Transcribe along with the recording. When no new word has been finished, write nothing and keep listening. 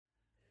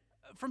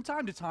From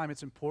time to time,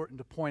 it's important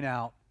to point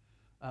out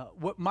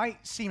what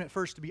might seem at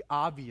first to be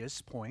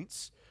obvious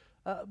points,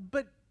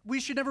 but we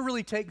should never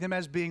really take them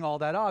as being all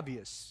that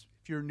obvious.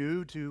 If you're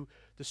new to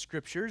the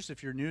Scriptures,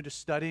 if you're new to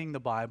studying the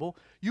Bible,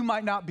 you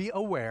might not be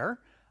aware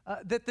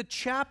that the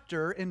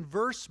chapter and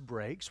verse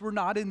breaks were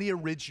not in the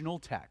original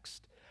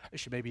text. I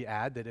should maybe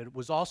add that it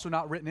was also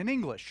not written in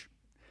English.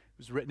 It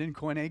was written in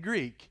Koine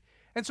Greek.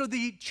 And so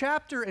the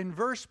chapter and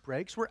verse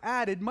breaks were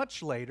added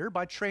much later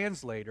by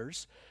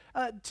translators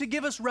to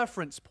give us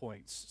reference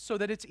points so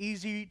that it's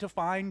easy to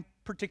find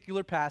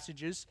particular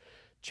passages,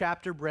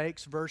 chapter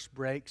breaks, verse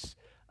breaks,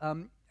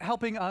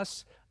 helping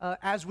us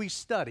as we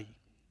study.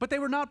 But they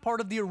were not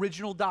part of the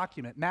original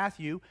document.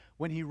 Matthew,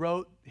 when he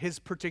wrote his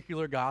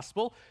particular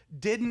gospel,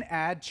 didn't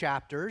add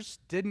chapters,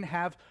 didn't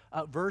have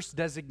verse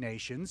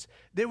designations.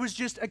 There was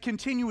just a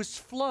continuous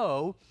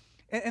flow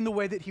in the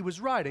way that he was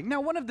writing.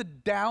 Now, one of the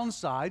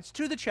downsides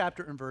to the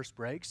chapter and verse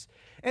breaks,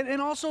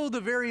 and also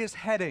the various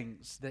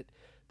headings that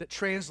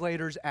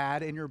translators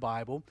add in your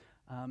Bible,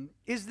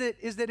 is that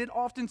it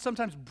often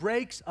sometimes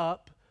breaks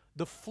up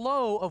the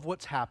flow of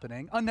what's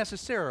happening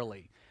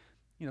unnecessarily.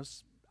 You know,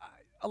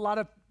 a lot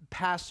of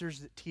pastors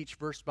that teach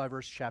verse by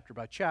verse, chapter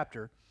by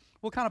chapter,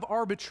 will kind of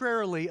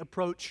arbitrarily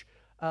approach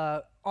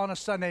on a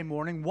Sunday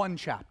morning one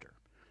chapter.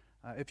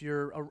 If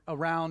you're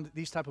around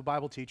these type of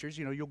Bible teachers,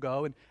 you know, you'll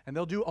go and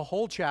they'll do a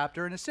whole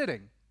chapter in a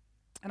sitting.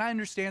 And I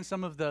understand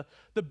some of the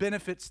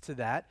benefits to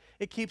that.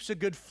 It keeps a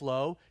good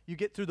flow. You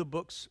get through the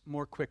books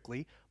more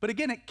quickly. But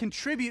again, it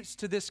contributes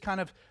to this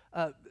kind of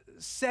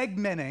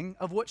segmenting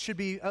of what should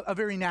be a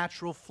very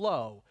natural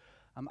flow.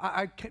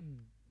 I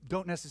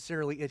don't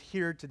necessarily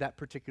adhere to that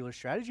particular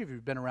strategy if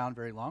you've been around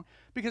very long,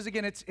 because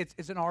again,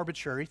 it's an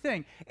arbitrary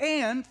thing.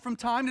 And from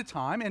time to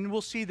time, and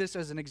we'll see this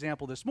as an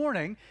example this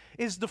morning,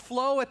 is the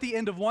flow at the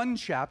end of one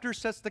chapter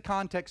sets the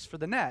context for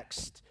the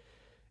next.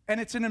 And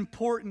it's an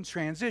important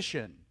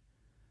transition.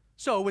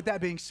 So with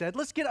that being said,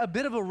 let's get a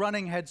bit of a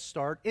running head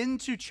start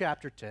into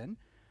chapter 10,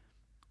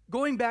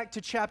 going back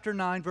to chapter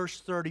 9, verse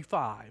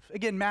 35.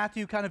 Again,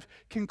 Matthew kind of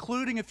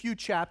concluding a few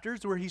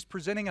chapters where he's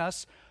presenting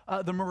us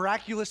the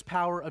miraculous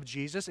power of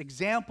Jesus,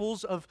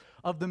 examples of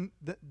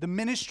the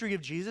ministry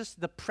of Jesus,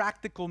 the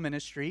practical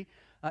ministry,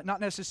 not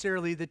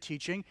necessarily the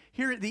teaching.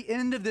 Here at the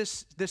end of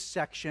this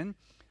section,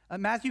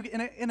 Matthew,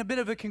 in a bit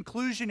of a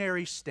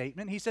conclusionary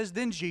statement, he says,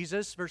 "Then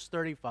Jesus," verse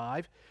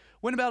 35,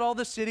 "went about all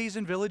the cities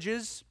and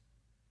villages,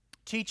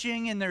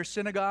 teaching in their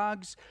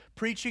synagogues,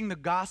 preaching the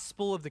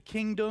gospel of the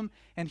kingdom,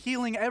 and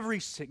healing every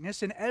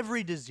sickness and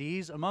every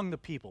disease among the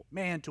people."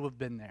 Man, to have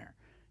been there.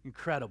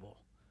 Incredible.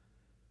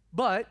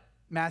 But,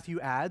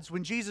 Matthew adds,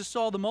 when Jesus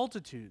saw the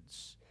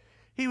multitudes,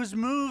 he was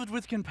moved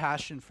with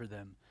compassion for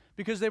them,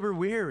 because they were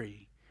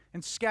weary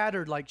and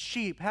scattered like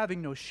sheep,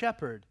 having no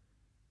shepherd.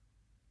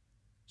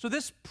 So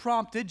this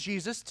prompted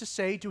Jesus to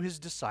say to his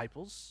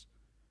disciples,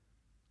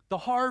 "The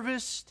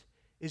harvest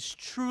is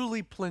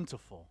truly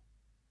plentiful,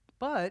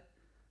 but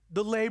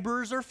the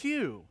laborers are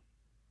few.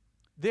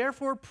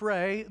 Therefore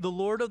pray the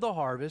Lord of the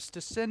harvest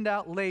to send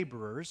out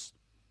laborers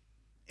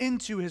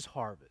into his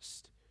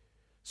harvest."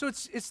 So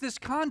it's this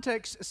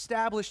context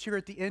established here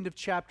at the end of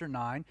chapter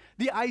 9,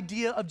 the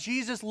idea of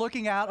Jesus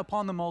looking out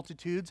upon the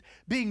multitudes,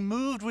 being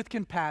moved with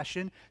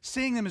compassion,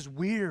 seeing them as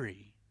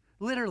weary,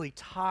 literally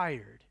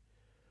tired,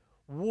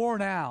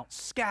 worn out,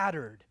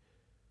 scattered,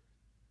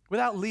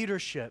 without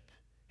leadership.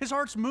 His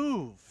heart's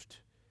moved.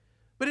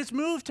 But it's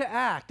moved to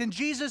act. And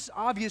Jesus,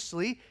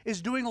 obviously,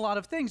 is doing a lot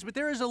of things, but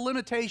there is a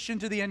limitation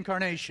to the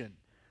incarnation.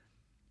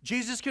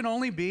 Jesus can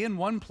only be in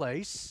one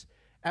place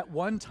at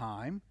one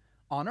time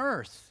on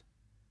earth.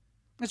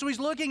 And so he's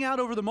looking out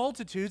over the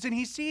multitudes, and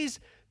he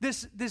sees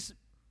this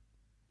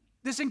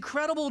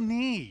incredible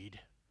need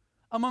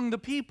among the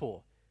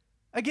people.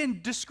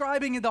 Again,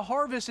 describing the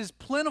harvest as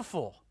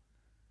plentiful,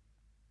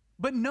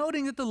 but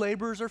noting that the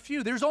laborers are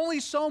few. There's only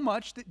so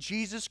much that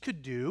Jesus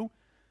could do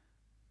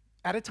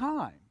at a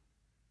time.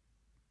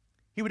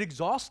 He would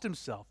exhaust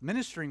himself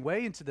ministering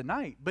way into the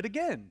night. But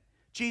again,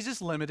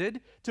 Jesus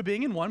limited to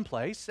being in one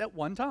place at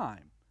one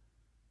time.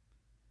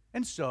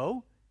 And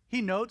so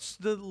he notes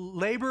the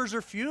laborers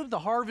are few, the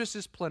harvest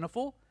is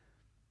plentiful.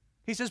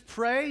 He says,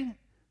 pray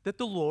that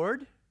the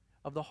Lord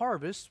of the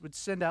harvest would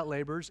send out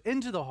laborers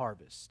into the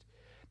harvest.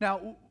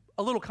 Now,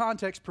 a little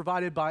context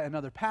provided by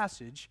another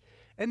passage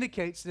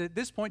indicates that at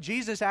this point,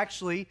 Jesus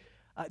actually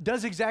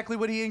does exactly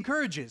what he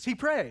encourages. He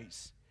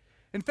prays.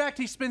 In fact,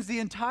 he spends the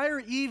entire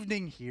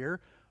evening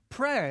here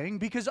praying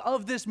because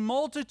of this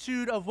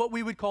multitude of what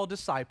we would call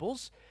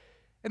disciples.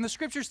 And the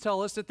scriptures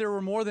tell us that there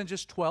were more than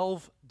just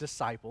 12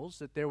 disciples,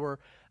 that there were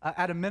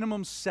at a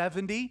minimum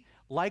 70,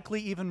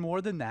 likely even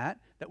more than that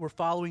were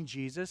following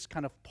Jesus,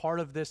 kind of part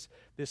of this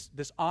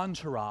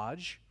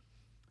entourage.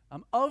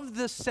 Of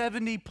the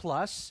 70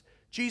 plus,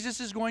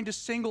 Jesus is going to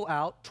single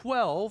out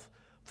 12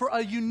 for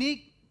a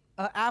unique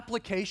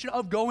application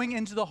of going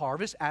into the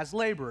harvest as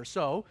laborers.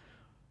 So,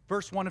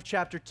 verse 1 of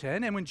chapter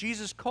 10, "And when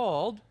Jesus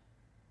called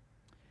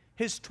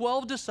his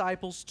 12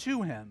 disciples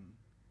to him,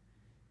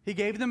 he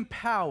gave them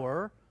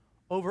power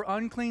over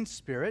unclean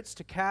spirits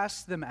to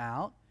cast them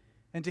out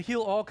and to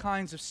heal all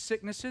kinds of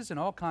sicknesses and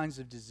all kinds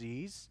of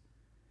disease.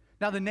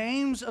 Now, the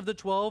names of the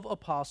 12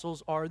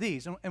 apostles are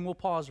these, and we'll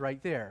pause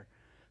right there.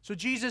 So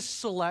Jesus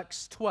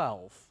selects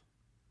 12.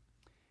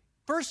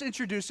 First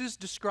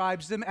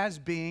describes them as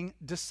being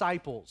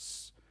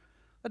disciples.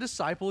 A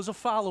disciple is a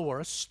follower,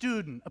 a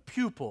student, a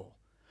pupil.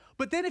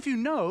 But then if you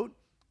note,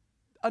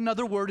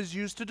 another word is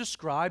used to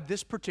describe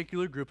this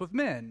particular group of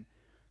men.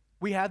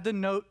 We have the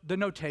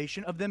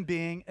notation of them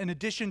being, in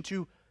addition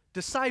to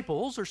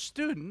disciples or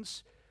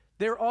students,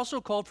 they're also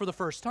called for the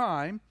first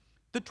time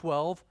the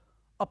 12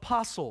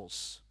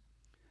 apostles.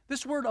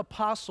 This word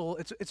apostle,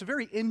 it's a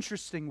very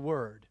interesting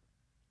word.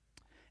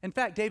 In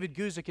fact, David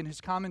Guzik, in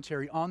his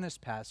commentary on this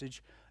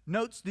passage,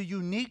 notes the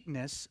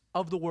uniqueness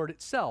of the word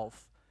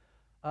itself.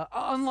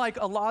 Unlike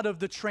a lot of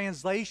the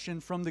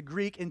translation from the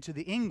Greek into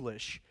the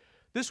English,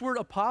 this word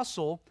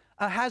apostle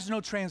has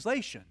no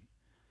translation.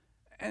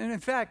 And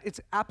in fact, it's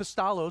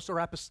apostolos or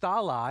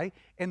apostoli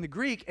in the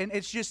Greek, and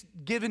it's just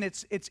given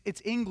its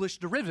English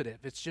derivative.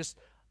 It's just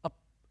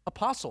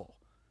apostle.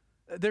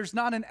 There's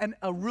not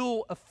a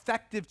real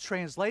effective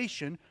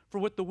translation for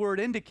what the word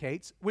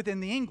indicates within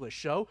the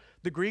English. So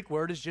the Greek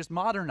word is just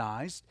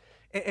modernized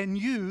and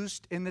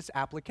used in this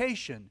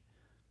application.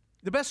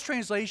 The best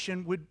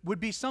translation would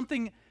be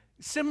something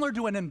similar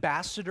to an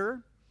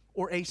ambassador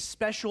or a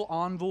special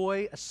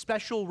envoy, a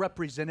special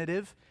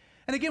representative.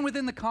 And again,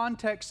 within the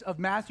context of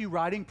Matthew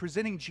writing,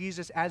 presenting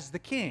Jesus as the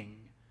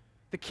king.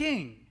 The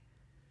king.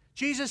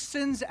 Jesus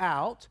sends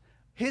out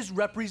his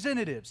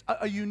representatives,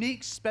 a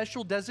unique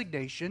special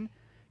designation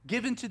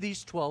given to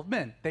these 12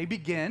 men. They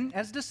begin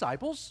as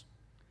disciples.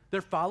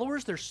 They're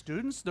followers, they're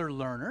students, they're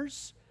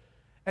learners.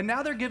 And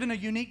now they're given a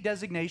unique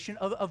designation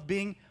of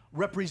being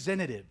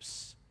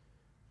representatives.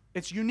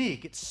 It's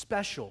unique, it's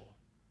special.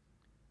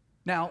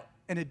 Now,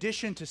 in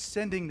addition to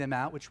sending them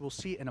out, which we'll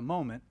see in a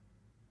moment,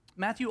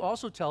 Matthew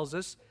also tells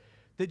us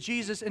that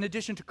Jesus, in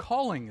addition to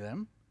calling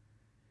them,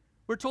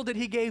 we're told that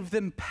he gave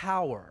them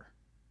power.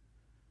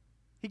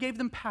 He gave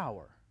them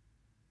power.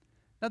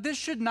 Now, this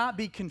should not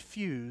be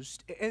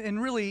confused,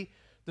 and really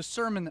the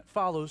sermon that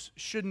follows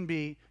shouldn't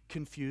be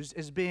confused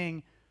as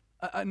being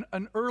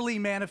an early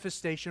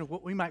manifestation of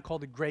what we might call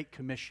the Great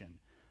Commission.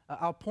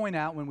 I'll point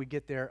out when we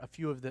get there a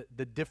few of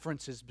the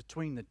differences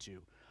between the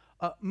two.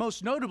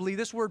 Most notably,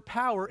 this word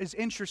power is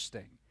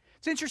interesting.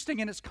 It's interesting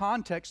in its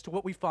context to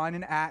what we find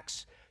in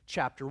Acts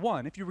chapter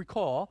 1. If you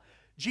recall,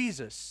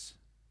 Jesus,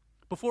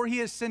 before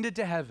he ascended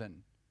to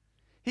heaven,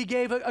 he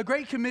gave a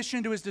great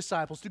commission to his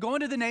disciples to go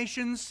into the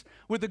nations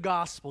with the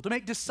gospel, to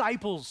make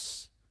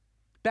disciples,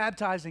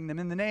 baptizing them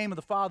in the name of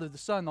the Father, the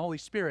Son, the Holy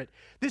Spirit.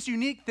 This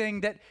unique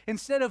thing that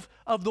instead of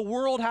the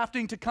world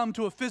having to come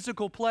to a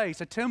physical place,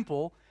 a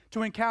temple,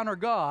 to encounter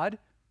God,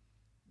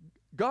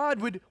 God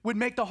would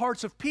make the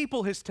hearts of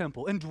people his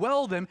temple,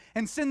 indwell them,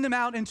 and send them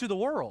out into the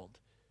world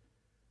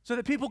so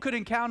that people could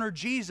encounter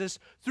Jesus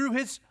through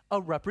his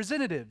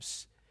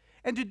representatives.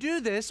 And to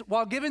do this,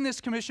 while given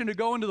this commission to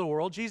go into the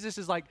world, Jesus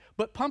is like,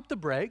 but pump the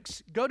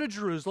brakes, go to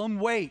Jerusalem,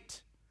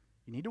 wait.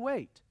 You need to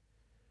wait.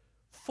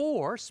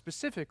 For,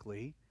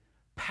 specifically,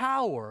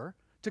 power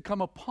to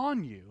come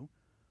upon you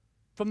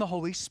from the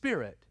Holy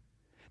Spirit.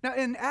 Now,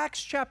 in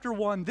Acts chapter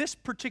 1, this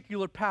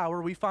particular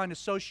power we find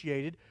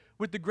associated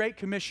with the Great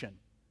Commission.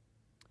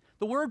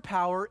 The word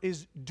power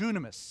is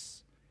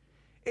dunamis.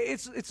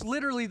 It's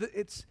literally,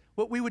 it's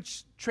what we would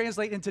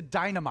translate into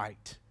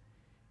dynamite.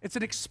 It's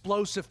an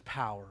explosive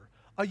power,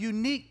 a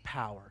unique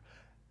power.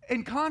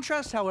 In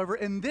contrast, however,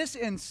 in this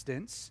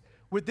instance,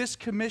 with this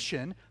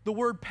commission, the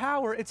word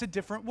power, it's a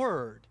different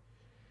word.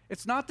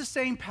 It's not the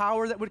same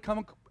power that would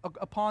come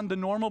upon the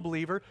normal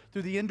believer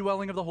through the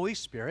indwelling of the Holy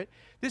Spirit.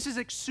 This is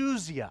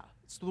exousia.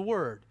 It's the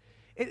word.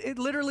 It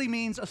literally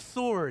means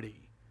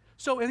authority.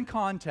 So in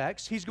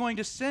context, he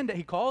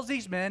calls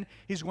these men,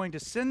 he's going to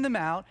send them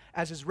out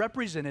as his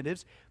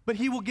representatives, but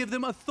he will give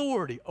them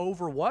authority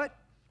over what?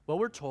 Well,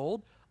 we're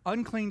told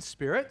unclean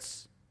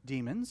spirits,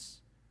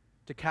 demons,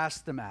 to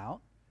cast them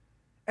out,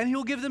 and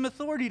he'll give them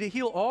authority to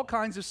heal all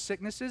kinds of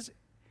sicknesses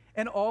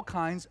and all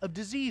kinds of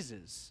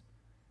diseases.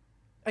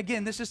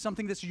 Again, this is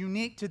something that's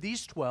unique to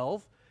these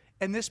 12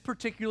 and this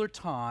particular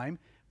time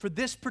for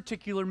this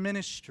particular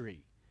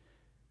ministry.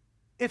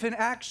 If in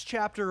Acts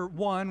chapter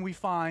 1 we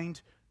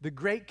find the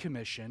Great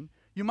Commission,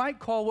 you might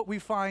call what we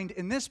find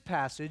in this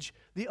passage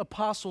the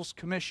Apostles'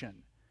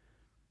 Commission.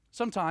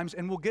 Sometimes,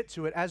 and we'll get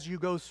to it as you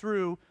go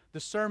through the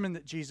sermon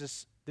that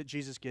Jesus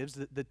gives,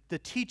 the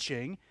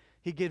teaching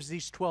he gives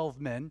these 12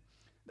 men,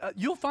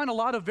 you'll find a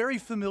lot of very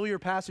familiar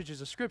passages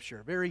of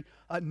Scripture, very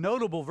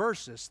notable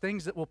verses,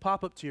 things that will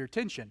pop up to your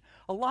attention.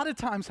 A lot of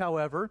times,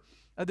 however,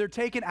 they're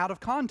taken out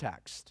of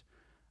context.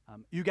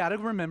 You got to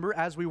remember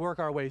as we work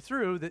our way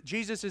through that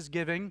Jesus is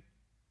giving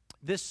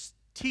this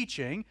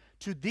teaching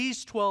to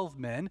these 12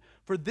 men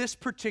for this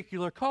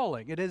particular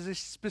calling. It is a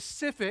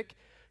specific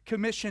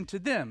commission to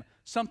them,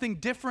 something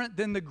different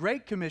than the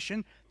Great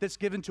Commission that's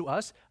given to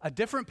us, a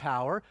different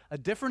power, a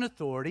different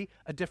authority,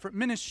 a different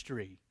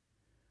ministry.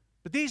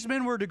 But these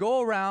men were to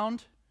go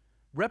around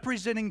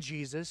representing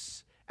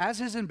Jesus as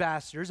his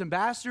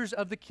ambassadors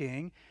of the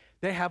king.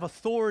 They have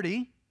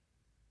authority,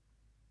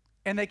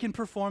 and they can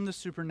perform the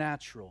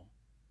supernatural.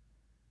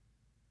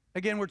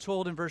 Again, we're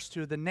told in verse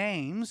 2, the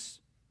names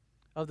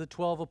of the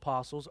 12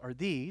 apostles are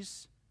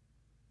these.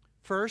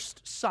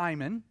 First,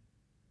 Simon,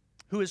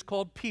 who is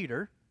called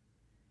Peter,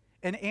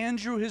 and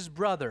Andrew his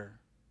brother,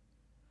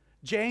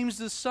 James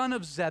the son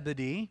of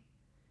Zebedee,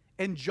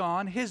 and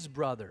John his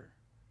brother,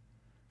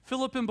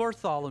 Philip and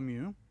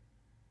Bartholomew.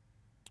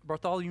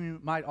 Bartholomew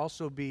might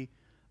also be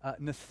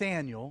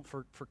Nathaniel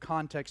for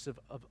context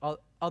of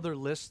other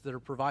lists that are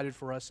provided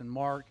for us in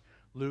Mark,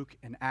 Luke,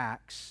 and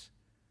Acts.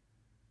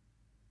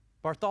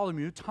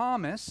 Bartholomew,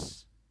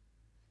 Thomas,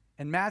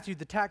 and Matthew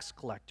the tax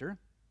collector,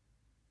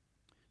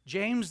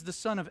 James the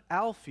son of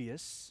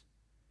Alphaeus,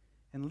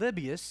 and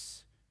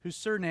Lebbaeus, whose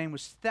surname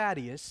was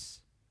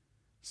Thaddeus,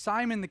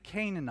 Simon the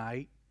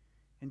Canaanite,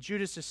 and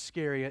Judas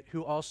Iscariot,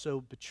 who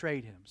also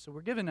betrayed him. So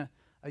we're given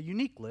a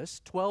unique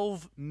list,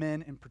 12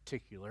 men in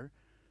particular,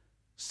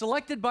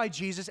 selected by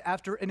Jesus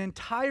after an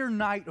entire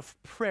night of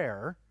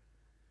prayer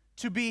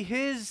to be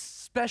his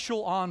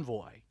special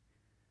envoy.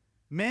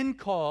 Men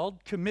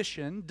called,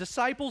 commissioned,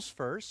 disciples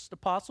first,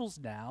 apostles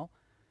now.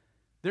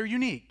 They're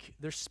unique,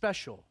 they're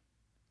special.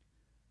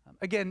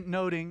 Again,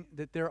 noting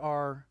that there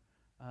are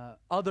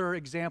other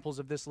examples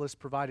of this list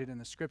provided in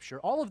the Scripture.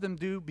 All of them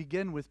do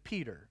begin with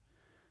Peter.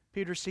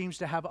 Peter seems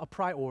to have a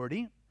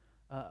priority,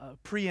 a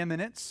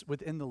preeminence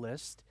within the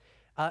list.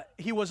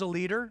 He was a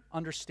leader,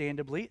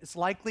 understandably. It's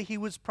likely he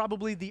was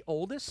probably the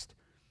oldest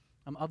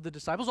of the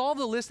disciples. All of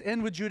the lists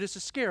end with Judas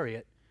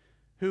Iscariot,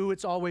 who,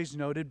 it's always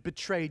noted,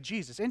 betrayed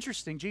Jesus.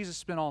 Interesting, Jesus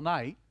spent all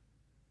night,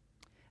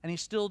 and he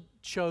still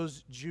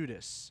chose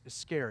Judas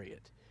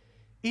Iscariot,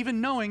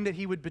 even knowing that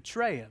he would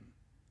betray him.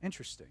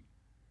 Interesting.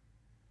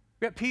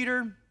 We got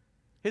Peter,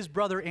 his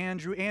brother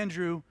Andrew.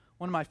 Andrew,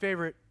 one of my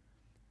favorite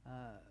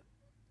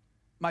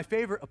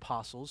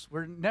apostles.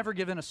 We're never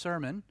given a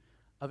sermon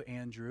of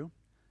Andrew,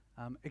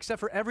 except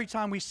for every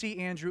time we see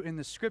Andrew in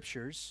the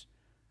Scriptures.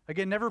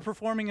 Again, never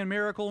performing a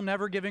miracle,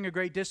 never giving a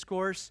great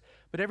discourse,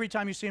 but every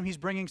time you see him, he's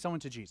bringing someone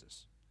to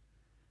Jesus.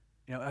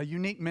 You know, a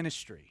unique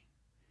ministry.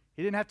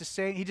 He didn't have to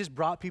say, he just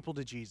brought people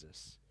to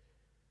Jesus.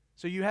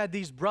 So you had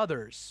these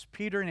brothers,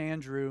 Peter and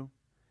Andrew.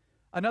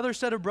 Another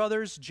set of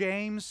brothers,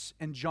 James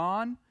and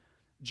John.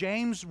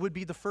 James would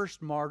be the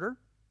first martyr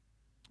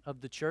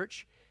of the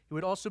church. He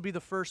would also be the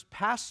first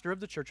pastor of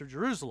the church of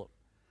Jerusalem.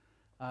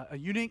 A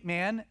unique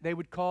man. They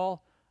would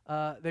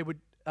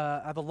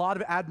have a lot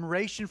of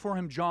admiration for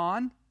him.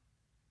 John,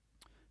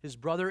 his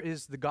brother,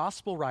 is the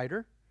gospel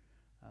writer.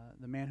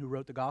 The man who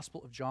wrote the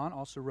Gospel of John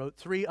also wrote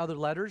 3 other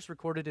letters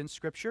recorded in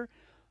Scripture.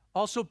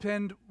 Also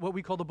penned what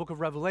we call the book of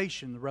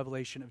Revelation, the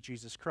revelation of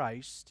Jesus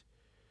Christ.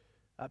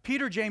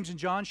 Peter, James, and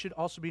John should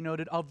also be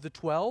noted of the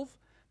 12,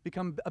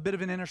 become a bit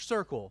of an inner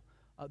circle.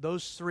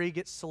 Those 3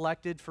 get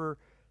selected for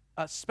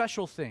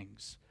special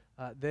things.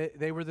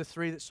 They were the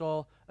 3 that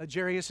saw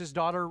Jairus'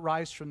 daughter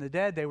rise from the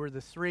dead. They were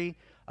the 3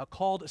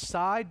 called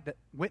aside that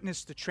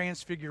witnessed the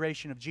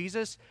transfiguration of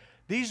Jesus.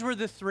 These were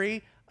the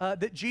 3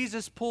 that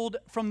Jesus pulled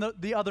from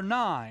the other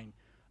 9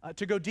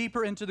 to go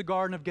deeper into the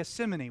Garden of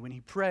Gethsemane when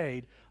he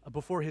prayed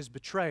before his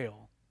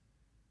betrayal.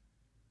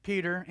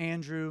 Peter,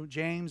 Andrew,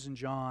 James, and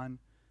John,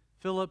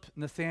 Philip,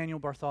 Nathaniel,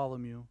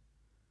 Bartholomew,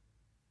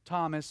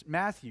 Thomas,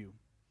 Matthew.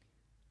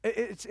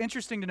 It's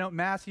interesting to note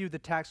Matthew, the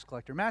tax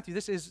collector. Matthew,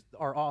 this is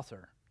our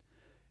author.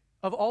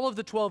 Of all of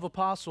the 12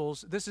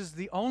 apostles, this is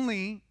the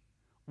only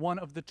one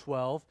of the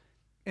 12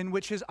 in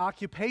which his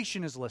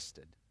occupation is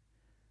listed.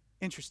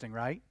 Interesting,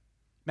 right?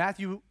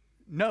 Matthew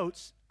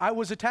notes, I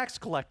was a tax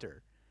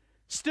collector.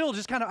 Still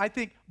just kind of, I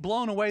think,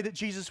 blown away that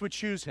Jesus would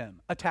choose him,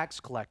 a tax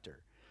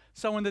collector.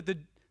 Someone that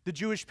the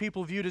Jewish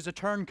people viewed as a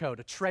turncoat,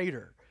 a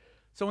traitor.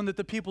 Someone that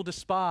the people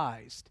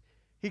despised.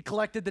 He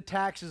collected the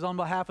taxes on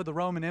behalf of the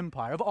Roman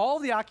Empire. Of all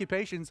the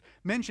occupations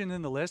mentioned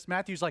in the list,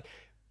 Matthew's like,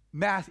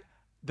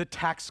 the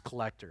tax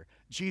collector.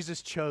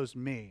 Jesus chose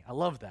me. I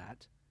love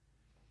that.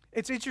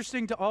 It's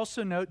interesting to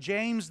also note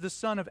James, the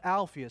son of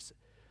Alphaeus.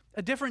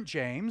 A different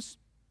James.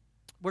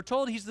 We're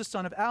told he's the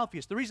son of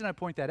Alphaeus. The reason I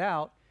point that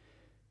out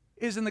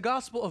is in the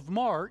Gospel of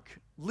Mark,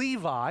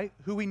 Levi,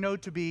 who we know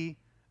to be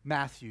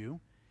Matthew,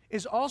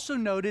 is also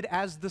noted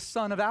as the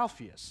son of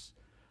Alphaeus.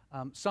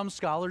 Some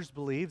scholars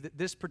believe that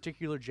this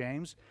particular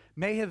James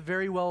may have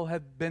very well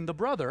have been the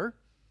brother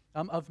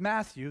of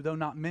Matthew, though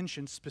not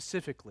mentioned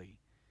specifically.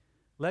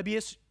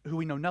 Lebbaeus, who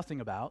we know nothing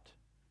about,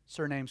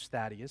 surname's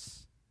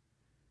Thaddeus.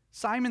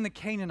 Simon the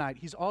Canaanite,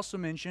 he's also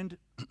mentioned,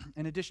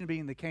 in addition to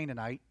being the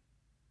Canaanite,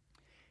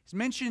 he's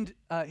mentioned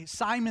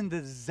Simon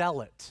the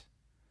Zealot.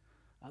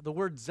 The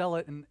word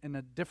zealot in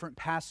a different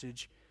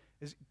passage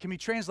can be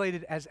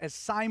translated as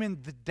Simon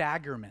the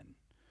Daggerman.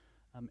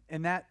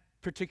 In that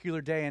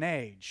particular day and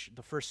age,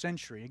 the first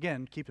century,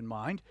 again, keep in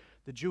mind,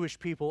 the Jewish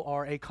people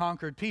are a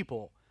conquered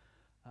people.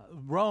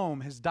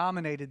 Rome has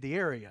dominated the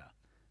area.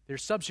 They're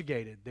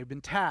subjugated. They've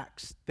been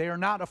taxed. They are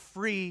not a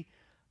free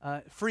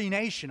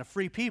nation, a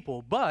free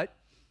people, but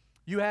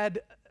you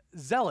had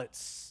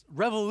zealots,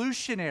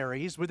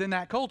 revolutionaries within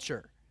that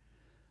culture,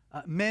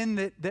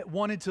 men that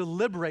wanted to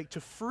liberate,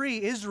 to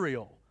free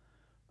Israel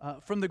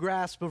from the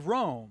grasp of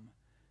Rome.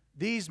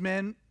 These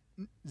men,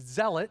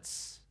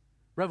 zealots,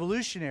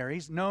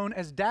 revolutionaries, known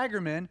as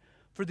daggermen,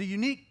 for the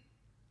unique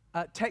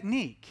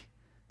technique.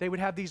 They would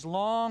have these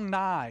long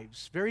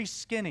knives, very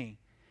skinny,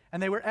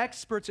 and they were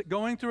experts at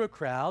going through a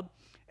crowd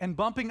and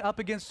bumping up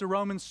against a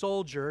Roman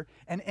soldier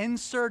and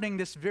inserting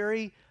this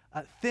very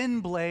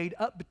thin blade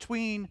up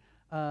between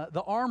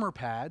the armor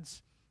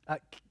pads,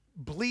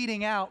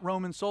 bleeding out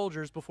Roman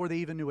soldiers before they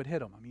even knew it hit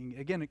them. I mean,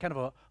 again, kind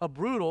of a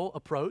brutal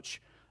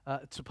approach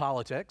to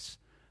politics.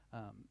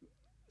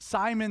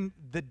 Simon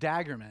the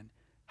Daggerman.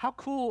 How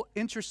cool,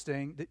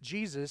 interesting that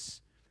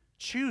Jesus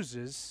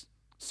chooses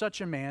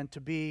such a man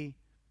to be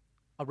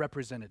a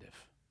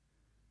representative,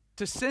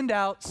 to send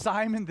out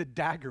Simon the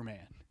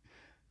Daggerman.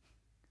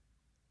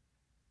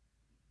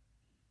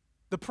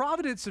 The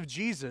providence of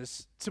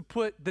Jesus to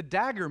put the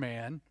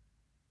Daggerman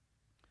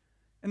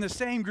in the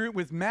same group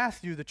with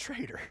Matthew the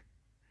traitor.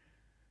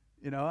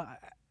 You know,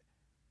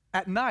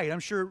 at night, I'm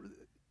sure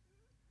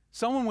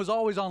someone was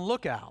always on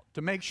lookout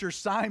to make sure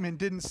Simon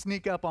didn't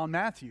sneak up on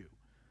Matthew.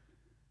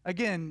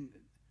 Again,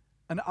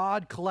 an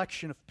odd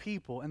collection of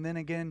people. And then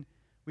again,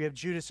 we have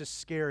Judas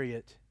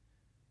Iscariot,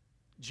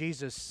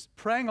 Jesus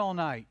praying all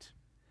night.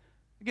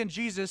 Again,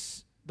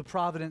 Jesus, the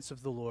providence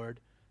of the Lord,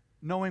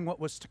 knowing what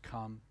was to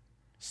come,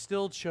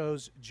 still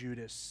chose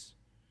Judas.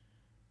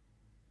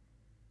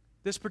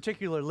 This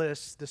particular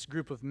list, this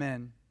group of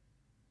men,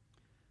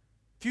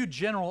 few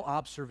general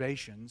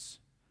observations.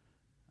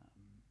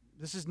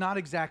 This is not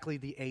exactly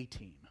the A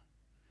team.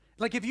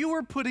 Like if you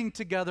were putting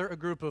together a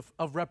group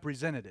of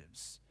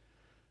representatives,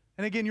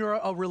 and again, you're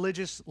a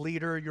religious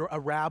leader, you're a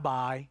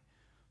rabbi,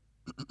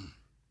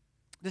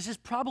 this is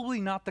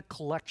probably not the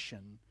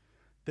collection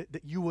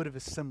that you would have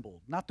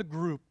assembled, not the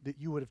group that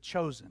you would have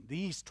chosen,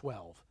 these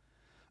 12.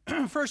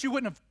 First, you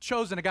wouldn't have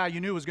chosen a guy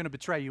you knew was going to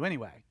betray you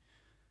anyway,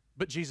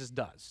 but Jesus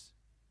does.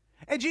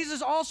 And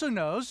Jesus also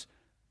knows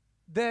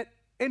that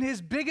in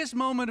his biggest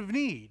moment of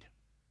need,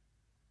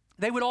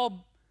 they would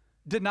all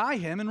deny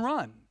him and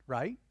run,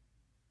 right?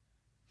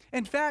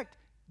 In fact,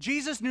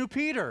 Jesus knew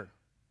Peter.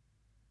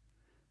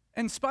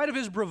 In spite of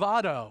his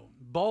bravado,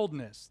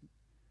 boldness,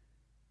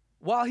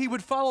 while he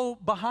would follow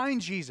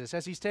behind Jesus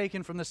as he's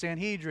taken from the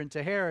Sanhedrin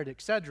to Herod,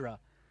 etc.,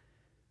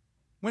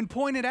 when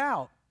pointed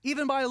out,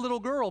 even by a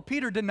little girl,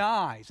 Peter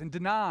denies and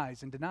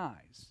denies and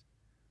denies.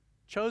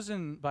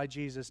 Chosen by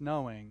Jesus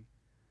knowing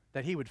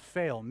that he would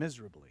fail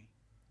miserably,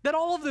 that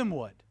all of them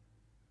would.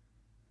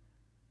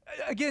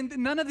 Again,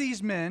 none of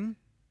these men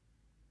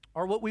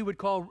are what we would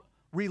call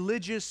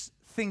religious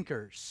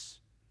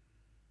thinkers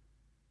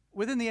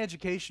within the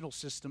educational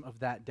system of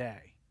that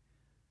day.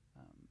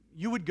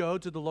 You would go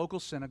to the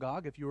local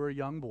synagogue if you were a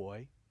young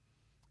boy,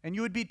 and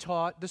you would be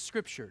taught the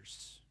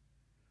scriptures.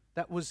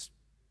 That was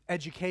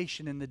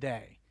education in the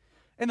day.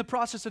 In the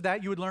process of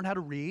that, you would learn how to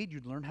read,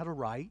 you'd learn how to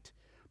write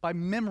by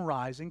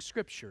memorizing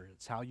scripture.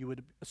 It's how you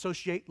would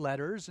associate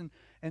letters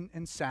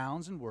and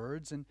sounds and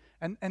words, and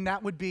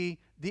that would be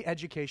the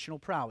educational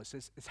prowess.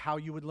 It's how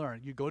you would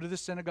learn. You go to the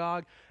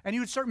synagogue, and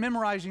you would start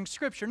memorizing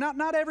scripture.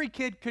 Not every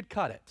kid could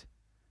cut it.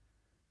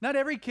 Not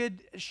every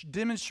kid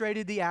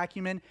demonstrated the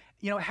acumen,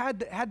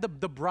 had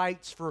the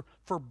brights for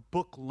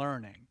book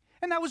learning.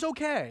 And that was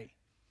okay.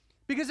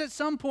 Because at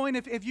some point,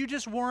 if you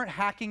just weren't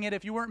hacking it,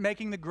 if you weren't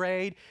making the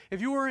grade, if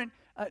you weren't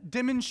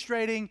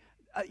demonstrating,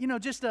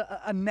 just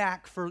a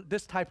knack for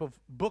this type of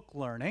book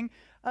learning,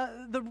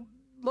 the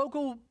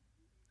local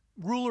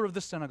ruler of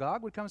the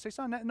synagogue would come and say,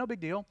 son, no big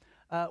deal.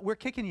 We're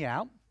kicking you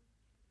out.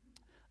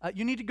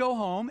 You need to go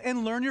home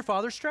and learn your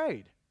father's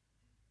trade.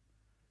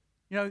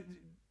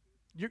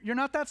 You're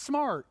not that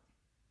smart,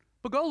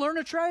 but go learn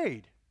a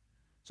trade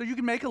so you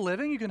can make a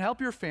living, you can help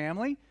your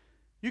family,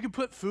 you can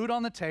put food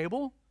on the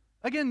table.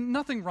 Again,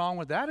 nothing wrong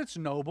with that. It's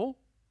noble.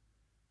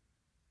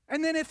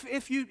 And then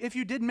if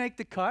you did make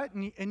the cut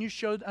and you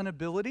showed an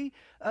ability,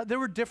 there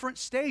were different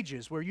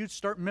stages where you'd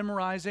start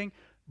memorizing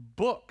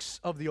books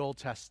of the Old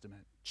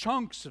Testament,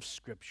 chunks of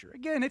Scripture.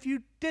 Again, if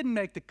you didn't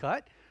make the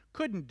cut,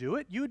 couldn't do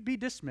it, you would be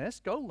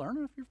dismissed. Go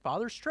learn your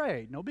father's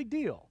trade. No big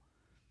deal.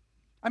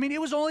 I mean,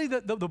 it was only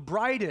the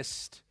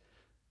brightest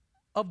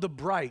of the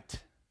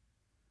bright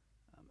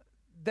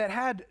that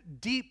had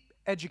deep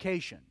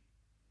education.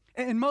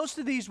 And most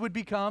of these would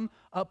become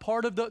a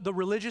part of the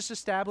religious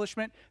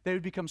establishment. They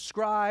would become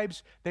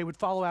scribes. They would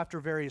follow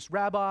after various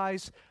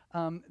rabbis.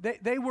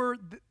 They were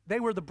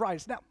the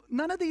brightest. Now,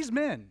 none of these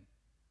men,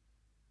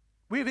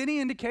 we have any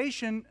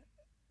indication,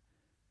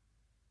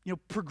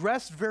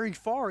 progressed very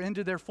far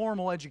into their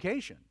formal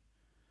education.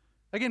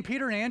 Again,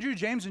 Peter and Andrew,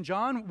 James and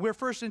John, we're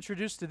first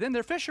introduced to them.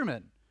 They're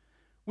fishermen,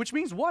 which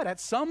means what? At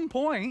some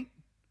point,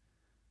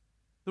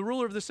 the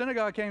ruler of the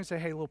synagogue came and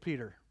said, hey, little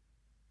Peter,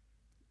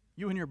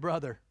 you and your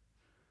brother,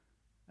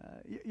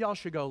 y'all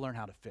should go learn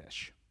how to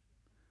fish.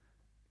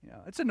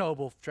 It's a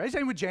noble trade.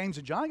 Same with James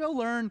and John. Go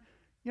learn,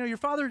 your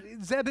father,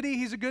 Zebedee,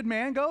 he's a good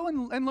man. Go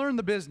and learn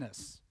the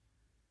business.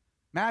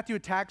 Matthew, a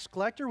tax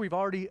collector, we've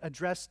already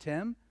addressed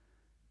him.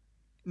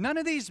 None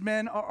of these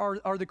men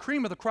are the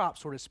cream of the crop,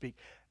 so to speak.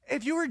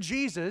 If you were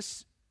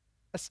Jesus,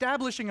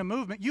 establishing a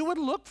movement, you would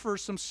look for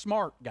some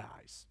smart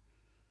guys,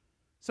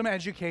 some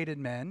educated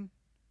men.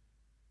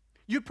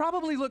 You'd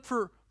probably look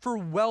for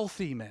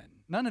wealthy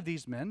men. None of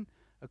these men,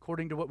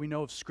 according to what we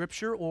know of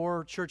Scripture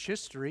or church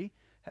history,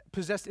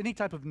 possessed any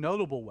type of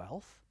notable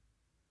wealth,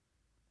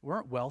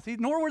 weren't wealthy,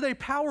 nor were they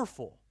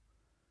powerful.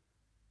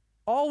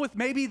 All with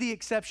maybe the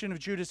exception of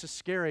Judas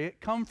Iscariot,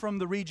 come from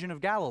the region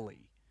of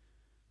Galilee,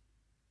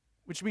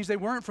 which means they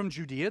weren't from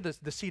Judea,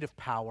 the seat of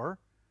power.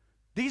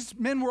 These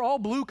men were all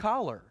blue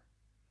collar,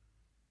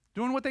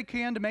 doing what they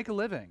can to make a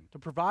living, to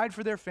provide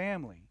for their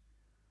family,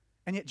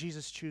 and yet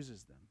Jesus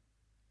chooses them.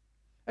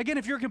 Again,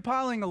 if you're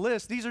compiling a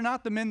list, these are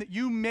not the men that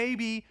you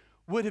maybe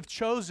would have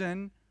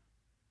chosen,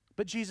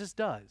 but Jesus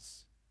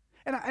does.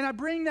 And I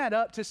bring that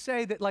up to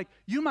say that, like,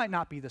 you might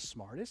not be the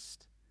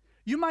smartest.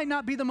 You might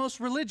not be the most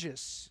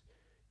religious.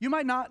 You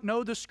might not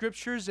know the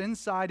Scriptures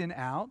inside and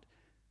out.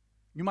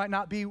 You might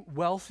not be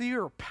wealthy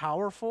or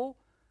powerful,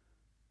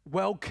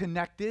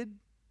 well-connected.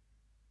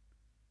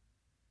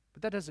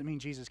 But that doesn't mean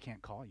Jesus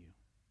can't call you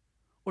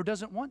or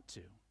doesn't want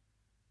to.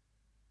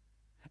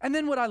 And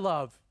then what I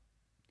love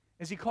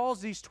is he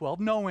calls these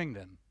 12, knowing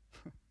them.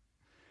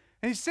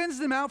 And he sends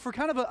them out for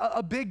kind of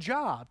a big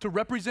job to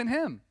represent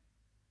him.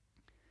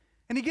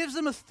 And he gives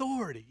them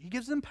authority. He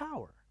gives them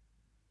power.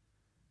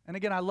 And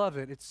again, I love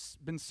it. It's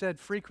been said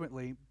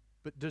frequently,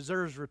 but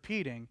deserves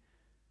repeating,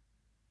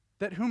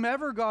 that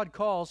whomever God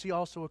calls, he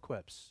also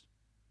equips.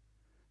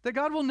 That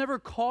God will never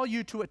call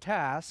you to a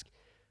task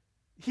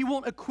he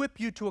won't equip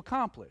you to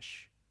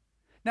accomplish.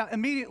 Now,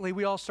 immediately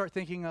we all start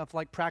thinking of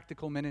like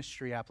practical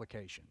ministry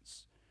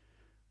applications.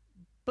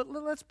 But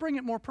let's bring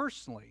it more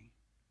personally.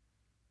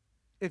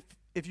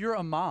 If you're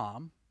a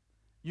mom,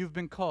 you've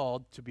been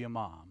called to be a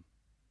mom.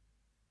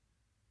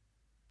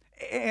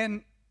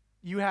 And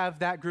you have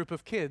that group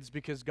of kids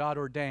because God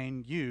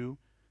ordained you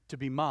to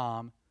be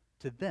mom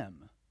to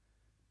them.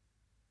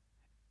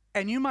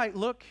 And you might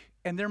look,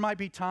 and there might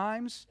be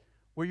times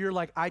where you're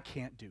like, I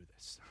can't do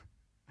this.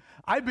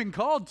 I've been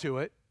called to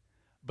it,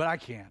 but I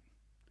can't.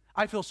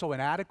 I feel so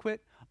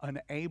inadequate,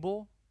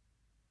 unable.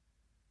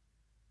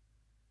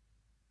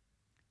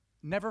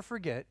 Never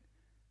forget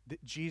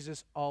that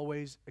Jesus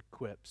always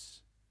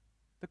equips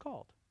the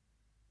called.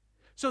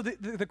 So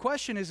the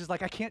question is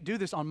like, I can't do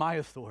this on my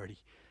authority,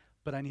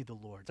 but I need the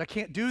Lord's. I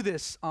can't do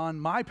this on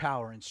my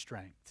power and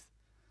strength,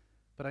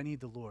 but I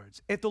need the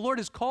Lord's. If the Lord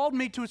has called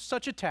me to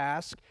such a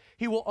task,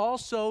 he will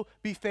also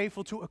be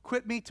faithful to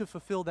equip me to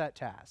fulfill that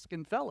task.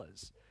 And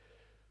fellas,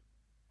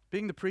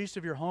 being the priest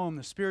of your home,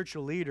 the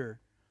spiritual leader,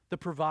 the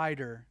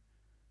provider,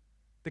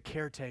 the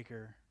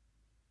caretaker,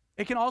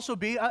 it can also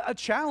be a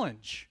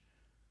challenge,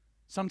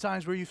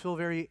 sometimes where you feel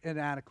very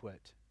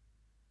inadequate.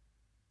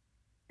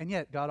 And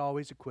yet, God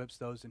always equips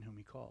those in whom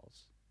he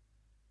calls.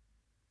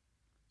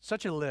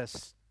 Such a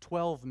list,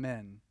 12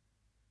 men.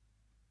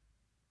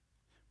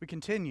 We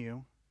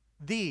continue.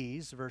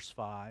 These, verse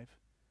 5,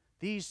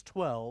 these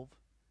 12,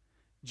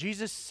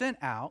 Jesus sent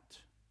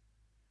out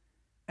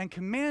and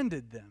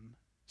commanded them,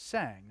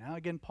 saying. Now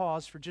again,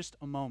 pause for just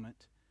a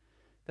moment.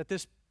 That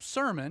this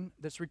sermon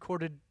that's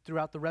recorded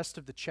throughout the rest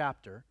of the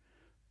chapter,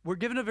 we're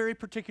given a very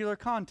particular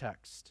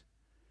context.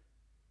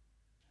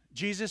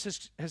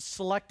 Jesus has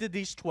selected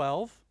these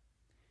 12.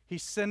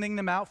 He's sending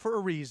them out for a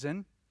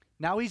reason.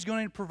 Now he's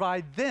going to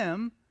provide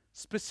them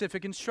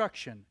specific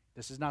instruction.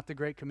 This is not the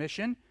Great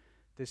Commission.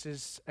 This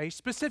is a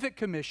specific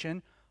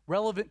commission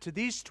relevant to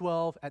these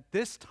 12 at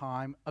this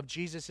time of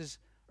Jesus'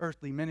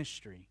 earthly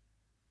ministry.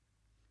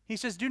 He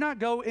says, do not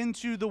go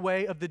into the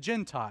way of the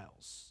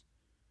Gentiles,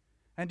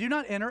 and do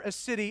not enter a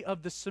city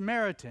of the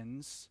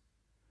Samaritans,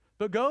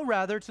 but go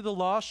rather to the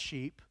lost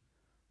sheep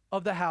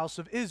of the house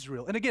of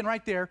Israel. And again,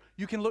 right there,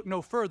 you can look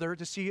no further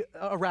to see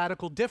a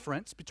radical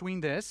difference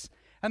between this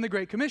and the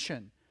Great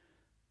Commission.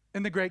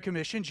 In the Great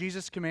Commission,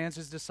 Jesus commands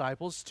his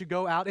disciples to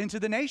go out into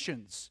the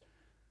nations,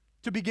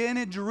 to begin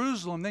in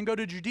Jerusalem, then go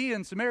to Judea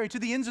and Samaria, to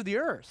the ends of the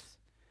earth.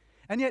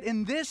 And yet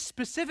in this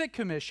specific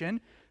commission,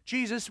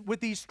 Jesus,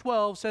 with these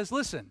 12, says,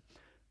 listen,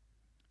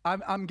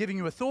 I'm giving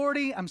you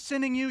authority, I'm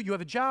sending you, you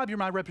have a job, you're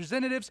my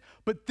representatives,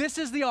 but this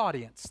is the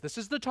audience, this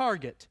is the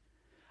target.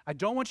 I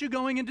don't want you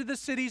going into the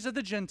cities of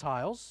the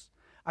Gentiles.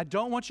 I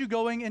don't want you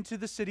going into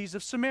the cities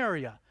of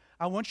Samaria.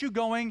 I want you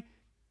going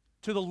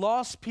to the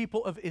lost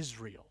people of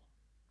Israel.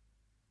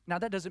 Now,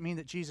 that doesn't mean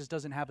that Jesus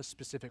doesn't have a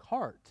specific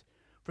heart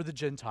for the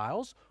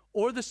Gentiles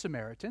or the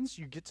Samaritans.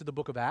 You get to the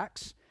book of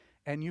Acts,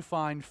 and you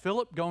find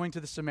Philip going to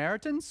the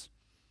Samaritans.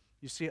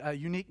 You see a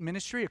unique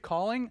ministry, a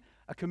calling,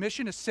 a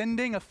commission, a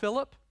sending of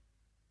Philip.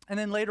 And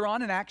then later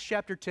on in Acts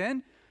chapter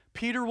 10,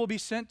 Peter will be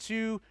sent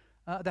to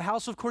the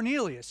house of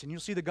Cornelius, and you'll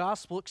see the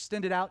gospel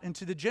extended out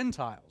into the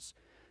Gentiles.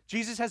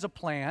 Jesus has a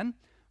plan,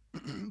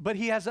 but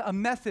he has a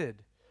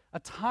method, a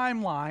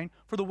timeline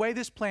for the way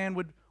this plan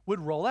would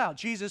roll out.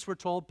 Jesus, we're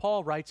told,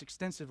 Paul writes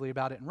extensively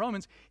about it in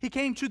Romans, he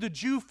came to the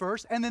Jew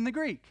first and then the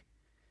Greek.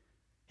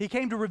 He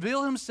came to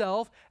reveal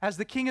himself as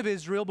the king of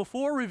Israel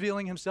before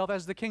revealing himself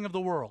as the king of the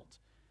world.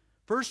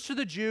 First to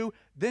the Jew,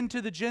 then to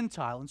the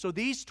Gentile. And so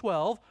these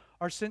 12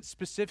 are sent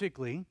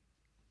specifically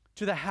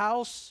to the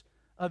house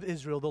of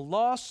Israel, the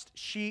lost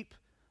sheep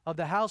of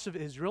the house of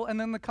Israel. And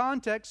then the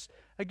context,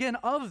 again,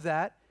 of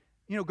that,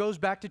 goes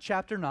back to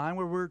chapter 9,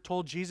 where we're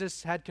told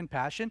Jesus had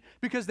compassion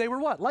because they were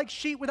what? Like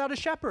sheep without a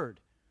shepherd.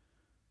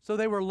 So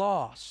they were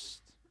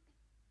lost.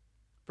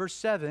 Verse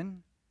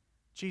 7,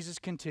 Jesus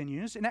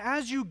continues, and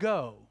as you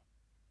go,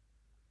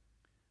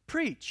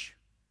 preach.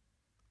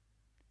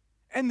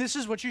 And this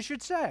is what you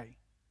should say: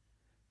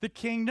 the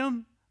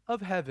kingdom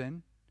of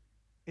heaven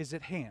is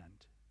at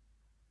hand.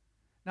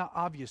 Now,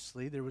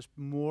 obviously, there was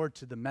more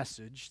to the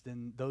message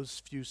than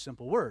those few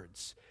simple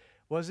words.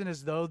 It wasn't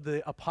as though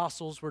the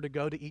apostles were to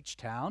go to each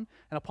town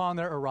and upon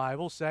their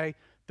arrival say,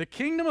 the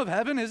kingdom of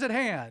heaven is at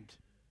hand,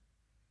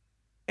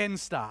 and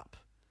stop.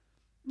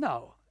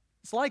 No,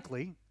 it's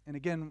likely, and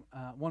again,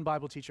 one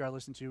Bible teacher I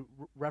listened to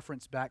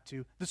referenced back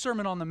to the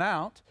Sermon on the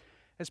Mount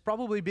as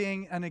probably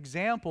being an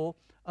example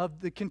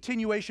of the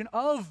continuation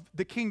of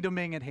the kingdom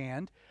being at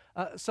hand,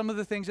 some of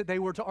the things that they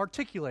were to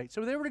articulate.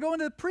 So they were to go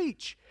into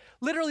preach.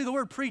 Literally, the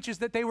word preach is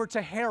that they were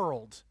to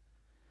herald.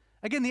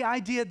 Again, the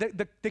idea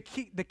that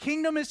the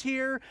kingdom is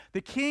here,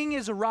 the king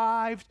has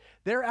arrived,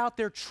 they're out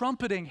there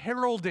trumpeting,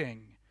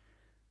 heralding.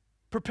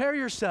 Prepare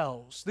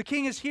yourselves. The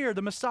king is here.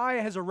 The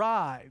Messiah has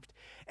arrived.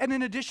 And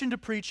in addition to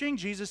preaching,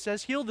 Jesus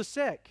says, heal the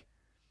sick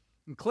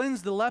and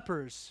cleanse the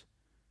lepers,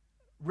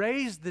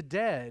 raise the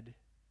dead,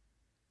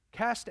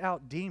 cast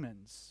out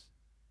demons.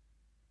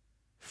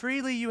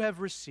 Freely you have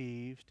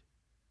received,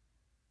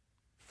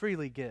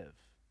 freely give.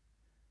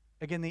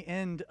 Again, the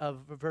end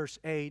of verse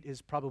 8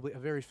 is probably a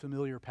very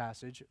familiar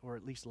passage, or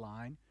at least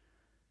line.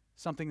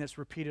 Something that's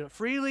repeated.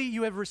 Freely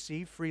you have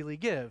received, freely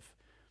give.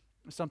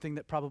 Something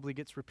that probably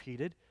gets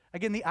repeated.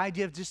 Again, the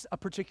idea of just a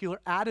particular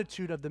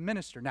attitude of the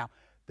minister. Now,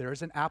 there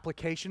is an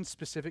application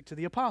specific to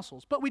the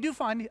apostles, but we do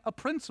find a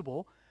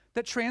principle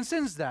that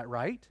transcends that,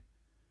 right?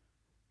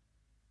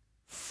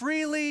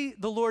 Freely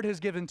the Lord has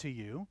given to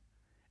you,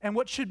 and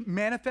what should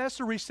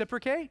manifest or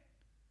reciprocate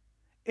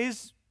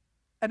is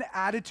an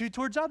attitude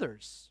towards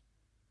others.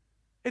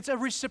 It's a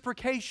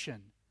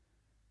reciprocation.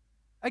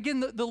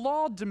 Again, the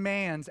law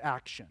demands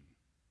action.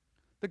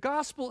 The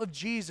gospel of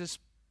Jesus,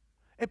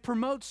 it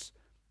promotes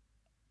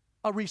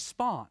a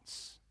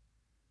response.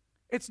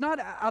 It's not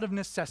out of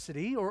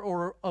necessity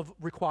or of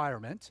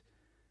requirement.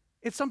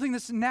 It's something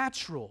that's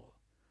natural,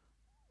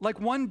 like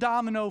one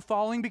domino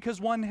falling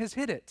because one has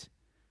hit it.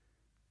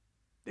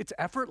 It's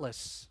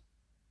effortless.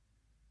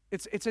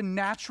 It's a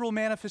natural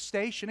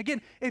manifestation.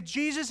 Again, if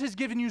Jesus has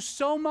given you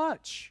so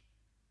much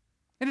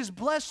and has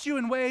blessed you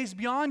in ways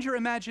beyond your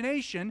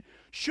imagination,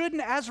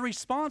 shouldn't, as a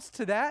response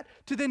to that,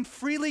 to then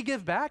freely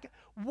give back?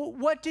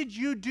 What did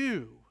you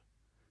do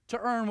to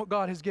earn what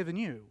God has given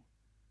you?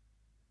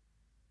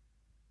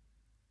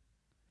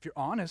 If you're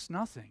honest,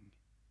 nothing.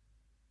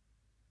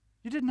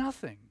 You did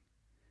nothing.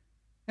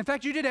 In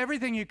fact, you did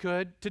everything you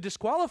could to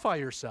disqualify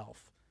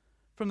yourself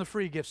from the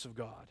free gifts of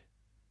God.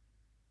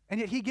 And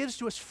yet He gives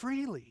to us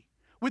freely,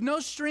 with no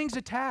strings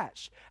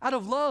attached, out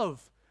of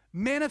love,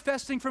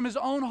 manifesting from His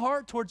own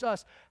heart towards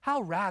us.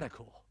 How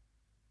radical.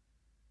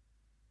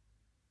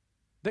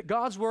 That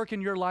God's work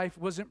in your life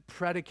wasn't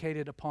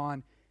predicated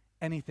upon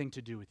anything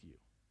to do with you.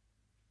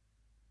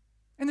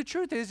 And the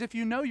truth is, if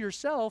you know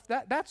yourself,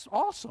 that's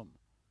awesome.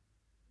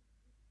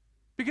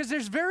 Because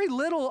there's very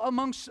little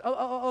amongst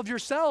of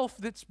yourself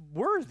that's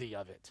worthy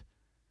of it.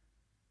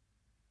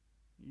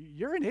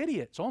 You're an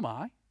idiot, so am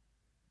I.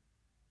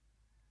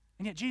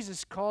 And yet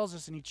Jesus calls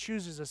us and He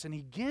chooses us and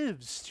He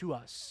gives to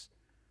us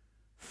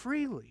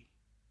freely.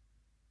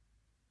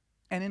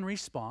 And in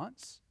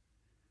response,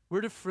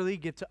 we're to freely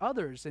give to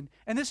others. And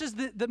this is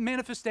the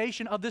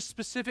manifestation of this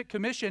specific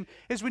commission,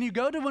 is when you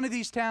go to one of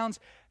these towns,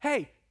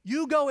 hey,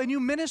 you go and you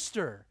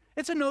minister.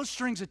 It's a no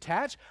strings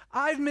attached.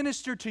 I've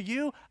ministered to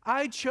you.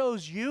 I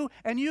chose you.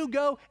 And you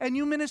go and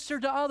you minister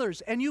to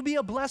others. And you be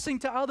a blessing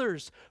to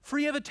others,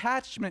 free of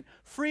attachment,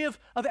 free of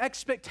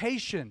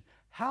expectation.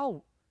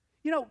 How?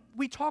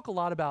 We talk a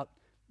lot about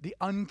the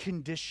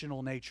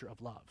unconditional nature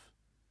of love.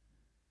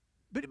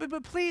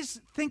 But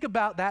please think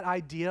about that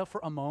idea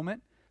for a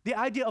moment. The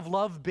idea of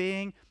love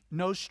being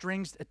no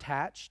strings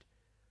attached.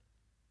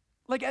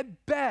 Like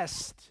at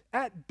best,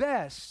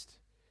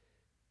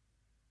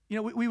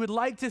 we would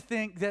like to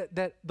think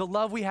that the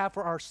love we have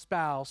for our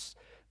spouse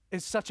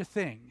is such a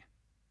thing.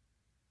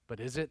 But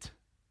is it?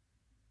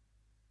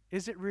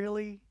 Is it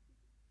really?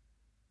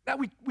 That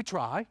we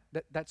try.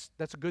 That's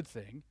a good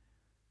thing.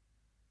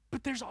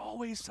 But there's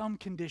always some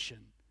condition,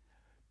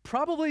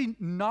 probably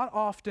not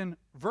often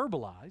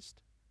verbalized.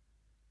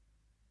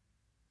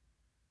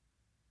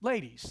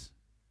 Ladies,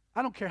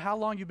 I don't care how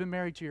long you've been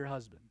married to your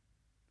husband.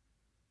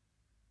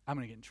 I'm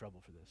going to get in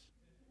trouble for this.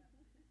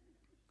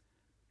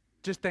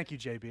 Just thank you,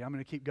 JB. I'm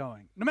going to keep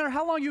going. No matter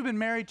how long you've been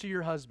married to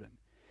your husband,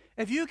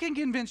 if you can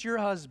convince your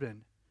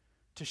husband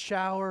to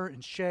shower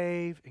and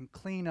shave and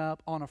clean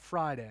up on a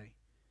Friday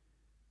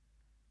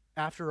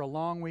after a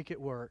long week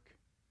at work,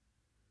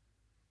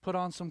 put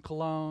on some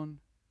cologne,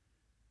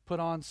 put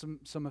on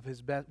some of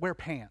his best, wear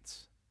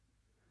pants,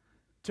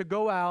 to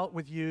go out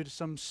with you to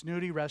some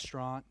snooty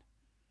restaurant,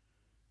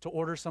 to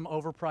order some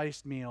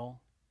overpriced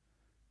meal,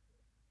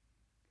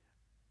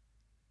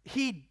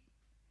 he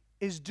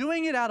is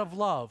doing it out of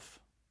love,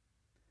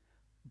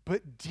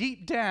 but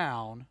deep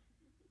down,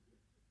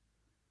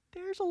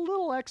 there's a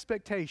little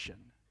expectation.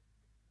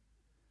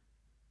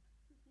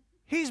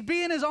 He's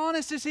being as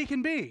honest as he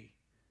can be.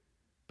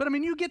 But I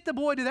mean, you get the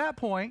boy to that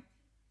point,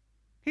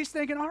 he's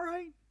thinking, all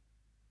right,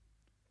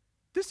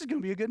 this is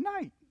going to be a good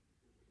night.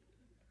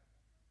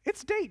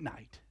 It's date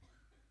night,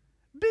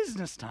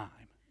 business time.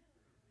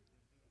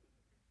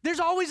 There's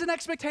always an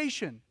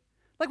expectation.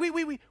 Like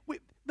we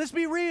let's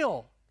be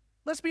real.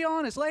 Let's be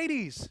honest,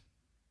 ladies.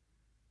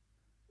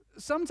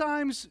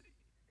 Sometimes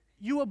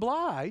you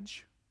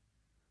oblige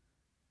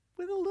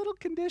with a little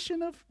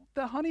condition of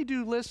the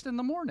honey-do list in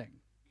the morning.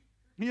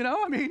 You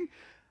know, I mean,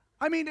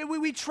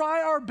 we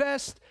try our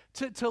best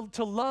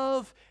to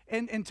love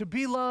and to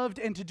be loved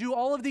and to do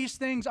all of these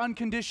things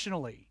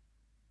unconditionally.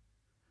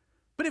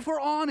 But if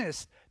we're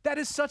honest, that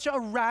is such a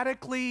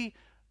radically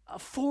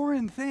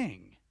foreign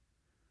thing.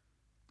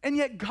 And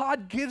yet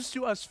God gives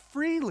to us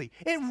freely.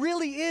 It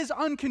really is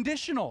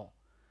unconditional.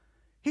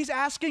 He's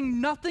asking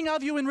nothing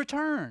of you in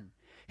return.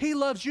 He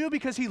loves you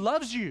because he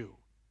loves you.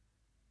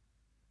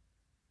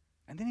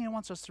 And then he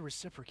wants us to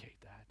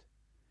reciprocate that.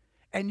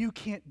 And you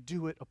can't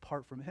do it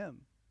apart from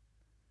him.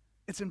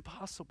 It's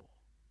impossible.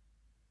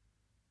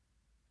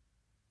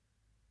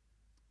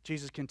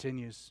 Jesus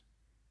continues.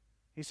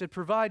 He said,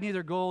 provide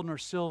neither gold nor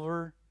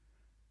silver,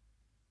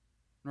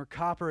 nor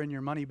copper in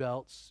your money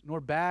belts, nor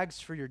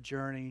bags for your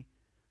journey,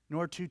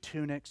 nor 2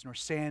 tunics, nor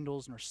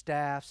sandals, nor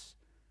staffs,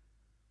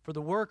 for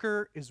the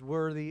worker is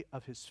worthy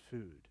of his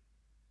food.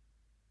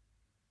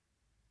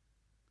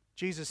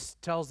 Jesus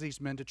tells these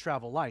men to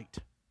travel light.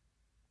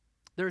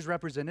 They're his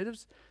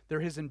representatives.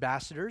 They're his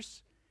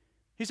ambassadors.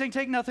 He's saying,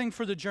 take nothing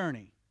for the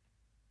journey.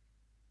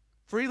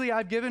 Freely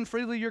I've given,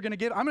 freely you're going to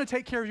give. I'm going to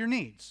take care of your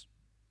needs.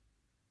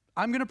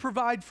 I'm going to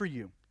provide for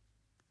you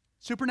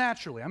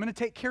supernaturally. I'm going to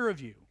take care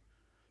of you.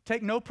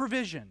 Take no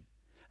provision.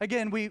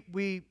 Again,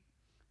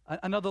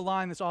 another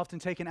line that's often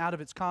taken out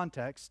of its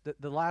context,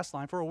 the last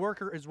line, for a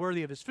worker is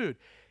worthy of his food.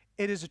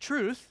 It is a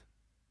truth.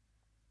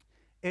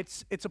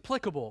 It's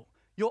applicable.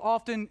 You'll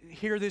often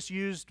hear this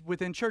used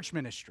within church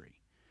ministry,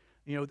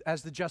 you know,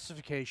 as the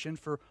justification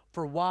for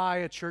why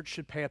a church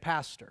should pay a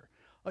pastor.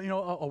 You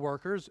know, a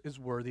worker is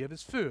worthy of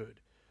his food.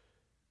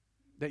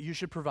 That you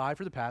should provide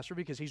for the pastor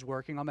because he's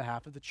working on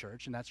behalf of the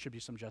church, and that should be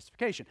some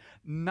justification.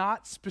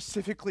 Not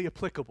specifically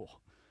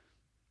applicable.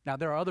 Now,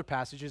 there are other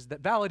passages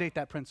that validate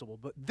that principle,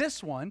 but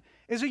this one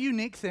is a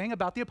unique thing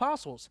about the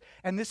apostles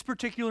and this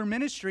particular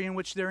ministry in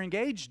which they're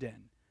engaged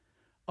in.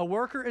 A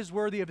worker is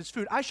worthy of his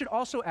food. I should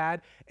also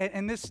add,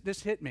 and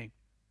this hit me,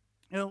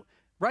 you know,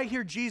 right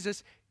here,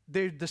 Jesus,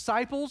 they're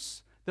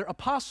disciples, they're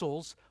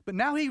apostles, but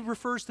now he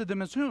refers to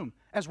them as whom?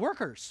 As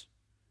workers.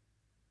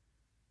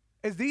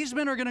 As these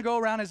men are going to go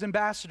around as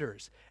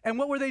ambassadors. And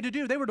what were they to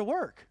do? They were to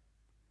work.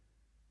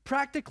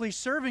 Practically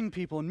serving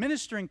people and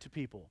ministering to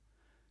people.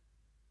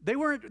 They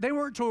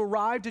weren't to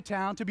arrive to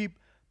town to be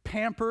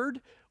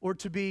pampered or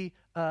to be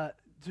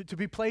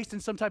placed in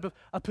some type of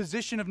a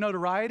position of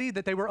notoriety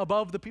that they were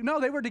above the people. No,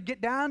 they were to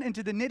get down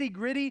into the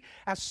nitty-gritty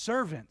as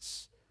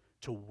servants,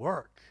 to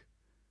work.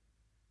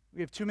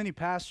 We have too many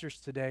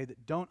pastors today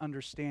that don't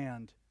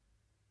understand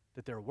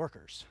that they're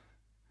workers,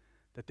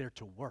 that they're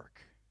to work.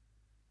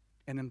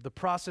 And in the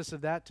process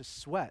of that, to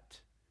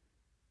sweat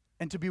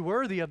and to be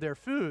worthy of their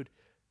food.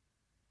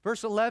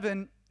 Verse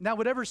 11, now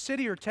whatever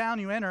city or town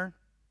you enter,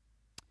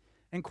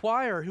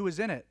 inquire who is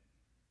in it.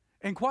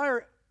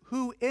 Inquire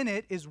who in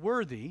it is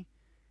worthy,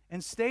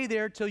 and stay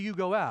there till you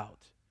go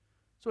out.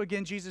 So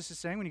again, Jesus is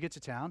saying when you get to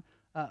town,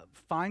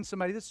 find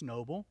somebody that's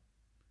noble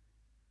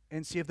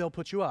and see if they'll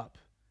put you up.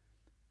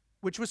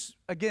 Which was,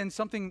 again,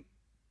 something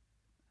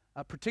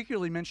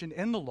particularly mentioned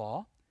in the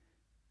law,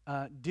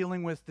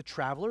 dealing with the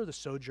traveler, the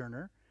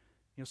sojourner.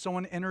 You know,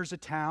 someone enters a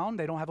town,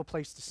 they don't have a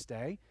place to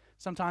stay.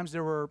 Sometimes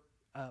there were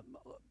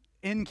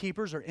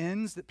innkeepers or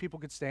inns that people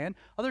could stay in.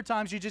 Other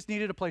times you just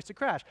needed a place to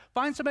crash.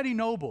 Find somebody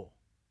noble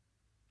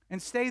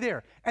and stay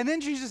there. And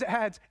then Jesus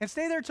adds, and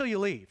stay there till you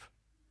leave.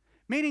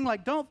 Meaning,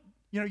 like, don't,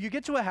 you know, you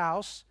get to a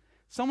house,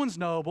 someone's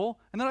noble,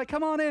 and they're like,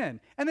 come on in.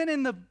 And then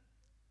in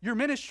your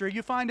ministry,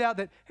 you find out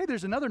that, hey,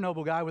 there's another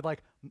noble guy with,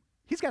 like,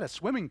 he's got a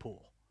swimming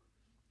pool.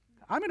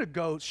 I'm going to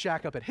go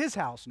shack up at his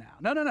house now.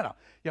 No.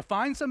 You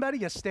find somebody,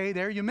 you stay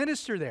there, you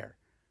minister there.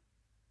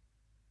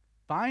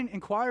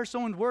 Inquire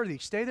someone worthy.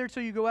 Stay there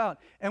till you go out.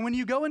 And when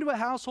you go into a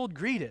household,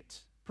 greet it.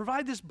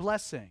 Provide this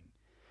blessing.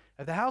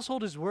 If the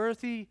household is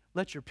worthy,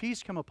 let your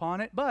peace come upon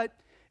it. But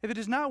if it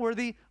is not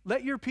worthy,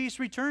 let your peace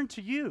return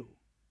to you.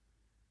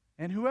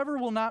 And whoever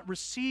will not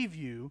receive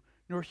you,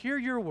 nor hear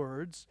your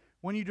words,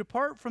 when you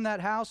depart from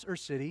that house or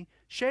city,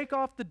 shake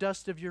off the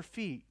dust of your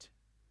feet.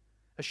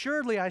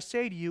 Assuredly, I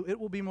say to you, it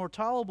will be more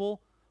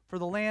tolerable for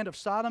the land of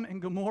Sodom and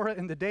Gomorrah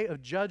in the day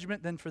of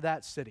judgment than for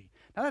that city.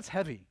 Now that's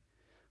heavy.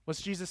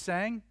 What's Jesus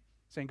saying?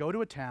 Saying, go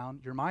to a town,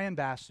 you're my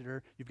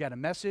ambassador, you've got a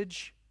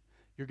message,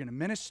 you're going to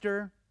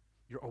minister,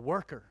 you're a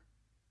worker.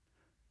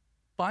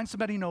 Find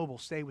somebody noble,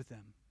 stay with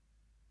them.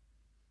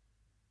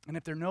 And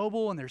if they're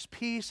noble and there's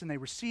peace and they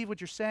receive what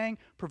you're saying,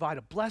 provide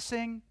a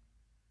blessing.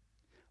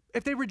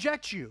 If they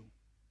reject you,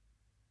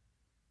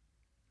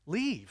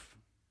 leave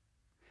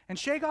and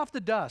shake off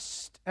the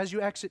dust as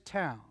you exit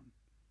town.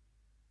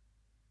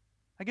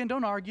 Again,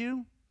 don't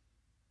argue,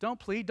 don't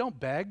plead, don't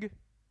beg.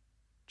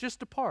 Just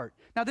depart.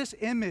 Now, this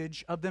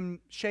image of them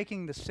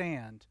shaking the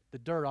sand, the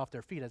dirt off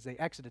their feet as they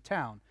exit a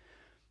town,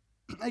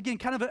 again,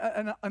 kind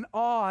of an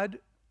odd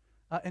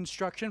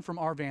instruction from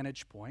our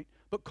vantage point,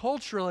 but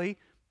culturally,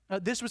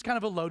 this was kind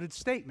of a loaded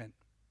statement.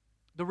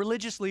 The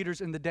religious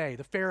leaders in the day,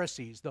 the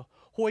Pharisees, the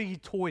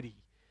hoity-toity,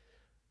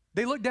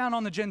 they looked down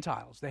on the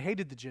Gentiles. They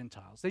hated the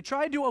Gentiles. They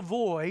tried to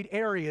avoid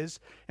areas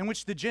in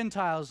which the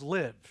Gentiles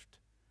lived.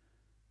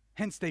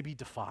 Hence, they be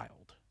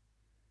defiled.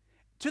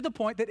 To the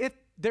point that if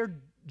their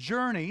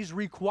journeys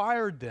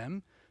required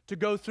them to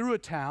go through a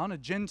town, a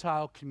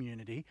Gentile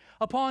community,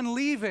 upon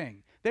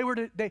leaving, they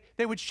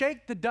would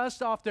shake the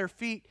dust off their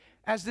feet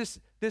as this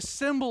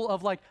symbol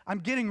of like, I'm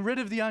getting rid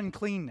of the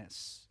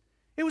uncleanness.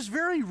 It was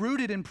very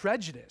rooted in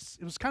prejudice.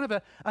 It was kind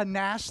of a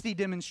nasty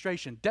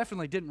demonstration.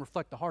 Definitely didn't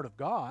reflect the heart of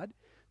God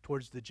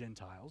towards the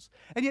Gentiles.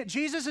 And yet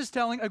Jesus is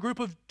telling a group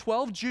of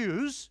 12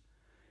 Jews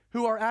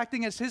who are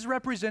acting as his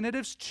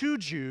representatives to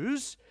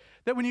Jews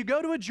that when you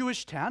go to a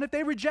Jewish town, if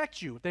they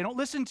reject you, if they don't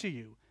listen to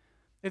you,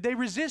 if they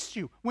resist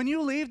you, when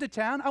you leave the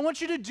town, I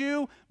want you to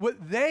do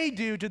what they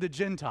do to the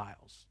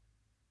Gentiles.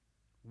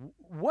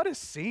 What a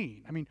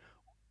scene. I mean,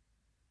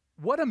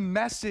 what a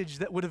message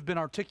that would have been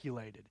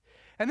articulated.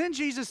 And then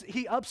Jesus,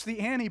 he ups the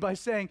ante by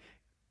saying,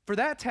 for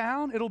that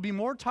town, it'll be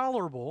more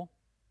tolerable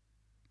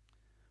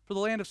for the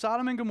land of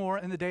Sodom and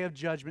Gomorrah in the day of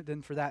judgment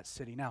than for that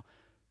city. Now,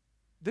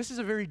 this is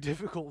a very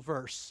difficult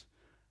verse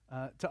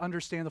to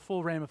understand the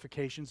full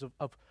ramifications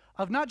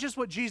of not just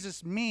what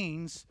Jesus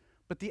means,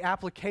 but the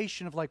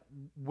application of like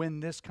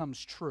when this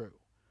comes true.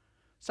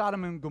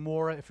 Sodom and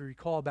Gomorrah, if you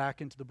recall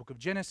back into the book of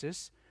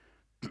Genesis,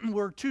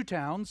 were two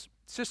towns,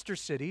 sister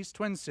cities,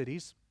 twin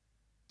cities,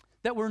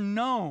 that were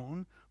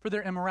known for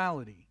their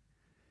immorality.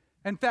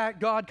 In fact,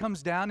 God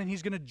comes down and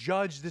he's going to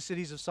judge the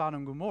cities of Sodom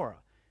and Gomorrah.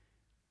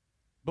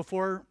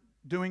 Before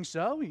doing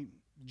so, he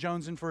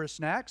jonesing for a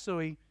snack, so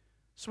he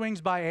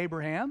swings by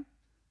Abraham.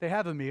 They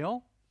have a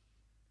meal.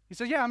 He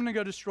says, yeah, I'm going to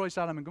go destroy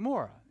Sodom and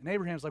Gomorrah. And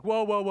Abraham's like,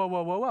 whoa, whoa, whoa,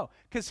 whoa, whoa, whoa.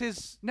 Because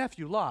his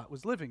nephew Lot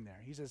was living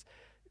there. He says,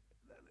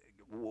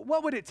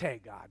 what would it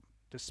take, God,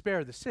 to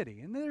spare the city?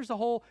 And there's a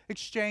whole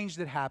exchange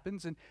that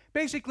happens. And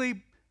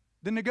basically,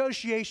 the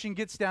negotiation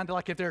gets down to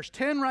like, if there's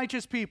 10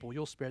 righteous people,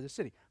 you'll spare the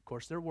city. Of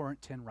course, there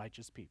weren't 10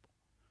 righteous people.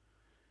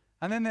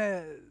 And then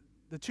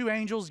the two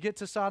angels get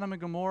to Sodom and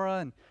Gomorrah,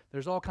 and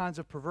there's all kinds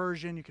of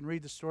perversion. You can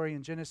read the story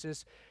in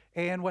Genesis.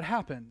 And what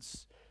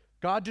happens?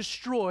 God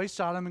destroys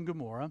Sodom and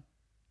Gomorrah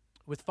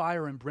with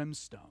fire and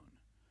brimstone,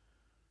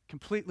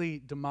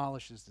 completely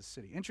demolishes the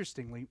city.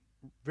 Interestingly,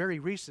 very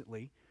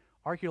recently,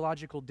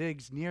 archaeological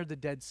digs near the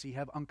Dead Sea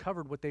have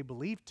uncovered what they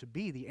believed to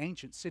be the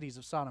ancient cities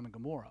of Sodom and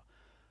Gomorrah,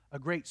 a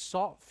great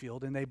salt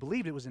field, and they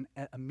believed it was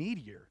a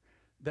meteor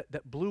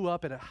that blew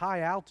up at a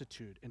high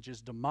altitude and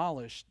just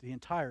demolished the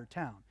entire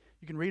town.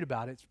 You can read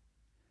about it.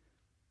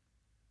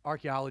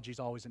 Archaeology is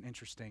always an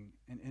interesting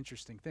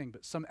thing,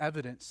 but some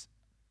evidence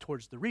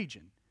towards the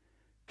region.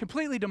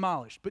 Completely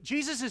demolished. But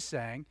Jesus is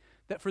saying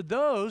that for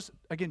those,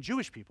 again,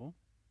 Jewish people,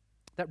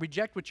 that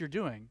reject what you're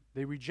doing,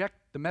 they reject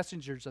the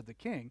messengers of the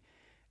king,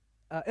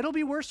 it'll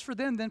be worse for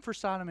them than for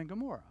Sodom and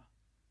Gomorrah.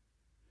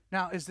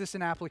 Now, is this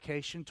an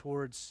application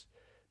towards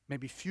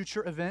maybe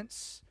future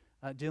events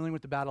dealing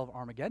with the Battle of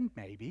Armageddon?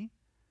 Maybe.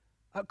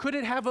 Could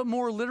it have a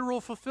more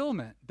literal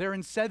fulfillment there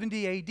in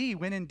 70 AD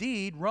when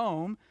indeed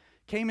Rome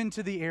came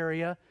into the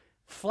area,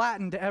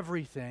 flattened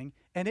everything,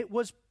 and it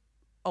was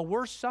a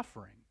worse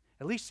suffering?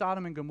 At least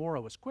Sodom and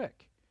Gomorrah was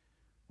quick.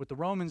 What the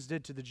Romans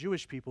did to the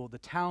Jewish people, the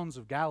towns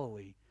of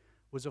Galilee,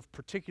 was of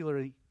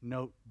particularly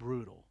note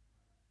brutal.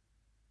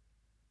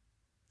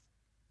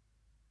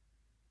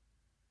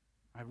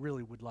 I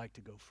really would like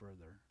to go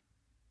further,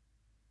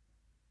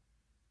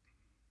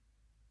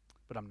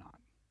 but I'm not.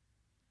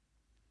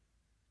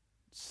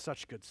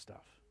 Such good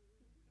stuff.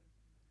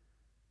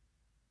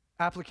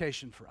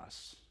 Application for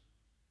us.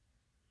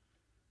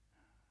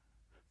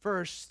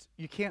 First,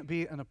 you can't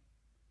be an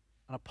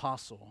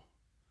apostle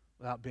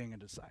without being a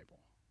disciple,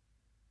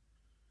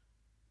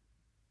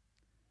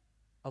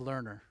 a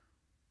learner,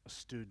 a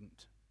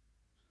student,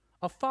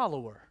 a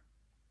follower.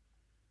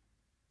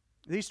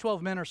 These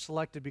 12 men are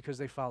selected because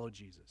they follow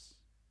Jesus.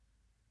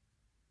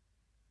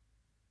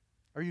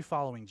 Are you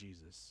following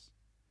Jesus?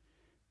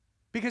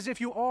 Because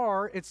if you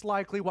are, it's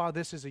likely, while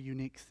this is a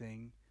unique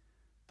thing,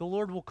 the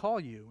Lord will call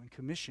you and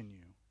commission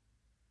you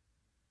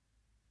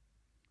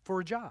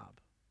for a job.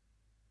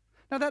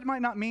 Now, that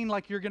might not mean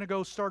like you're going to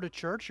go start a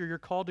church or you're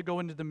called to go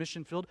into the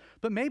mission field,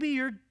 but maybe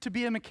you're to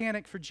be a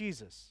mechanic for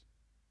Jesus.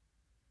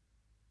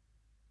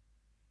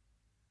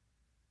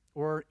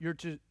 Or you're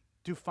to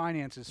do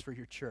finances for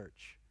your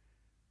church.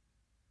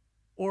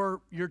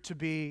 Or you're to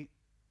be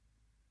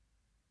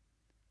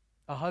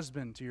a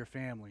husband to your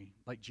family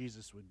like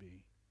Jesus would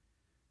be.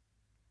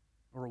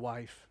 Or a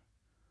wife.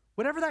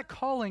 Whatever that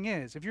calling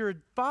is, if you're a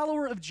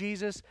follower of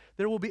Jesus,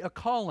 there will be a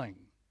calling.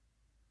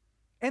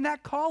 And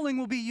that calling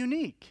will be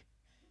unique.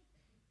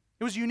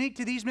 It was unique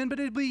to these men, but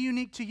it'll be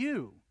unique to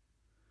you.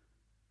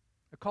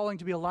 A calling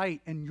to be a light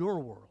in your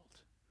world,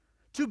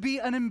 to be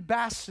an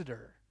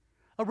ambassador,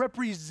 a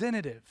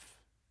representative.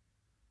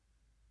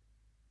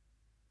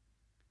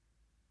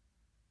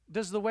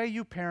 Does the way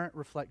you parent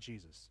reflect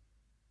Jesus?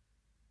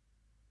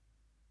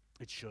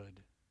 It should.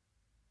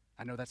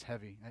 I know that's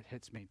heavy. That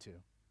hits me too.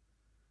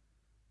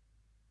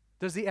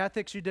 Does the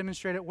ethics you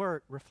demonstrate at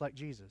work reflect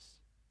Jesus?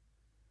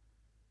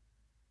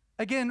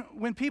 Again,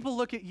 when people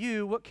look at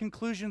you, what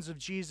conclusions of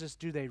Jesus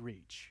do they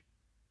reach?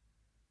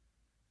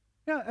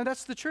 Yeah, and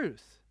that's the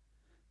truth.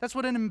 That's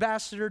what an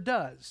ambassador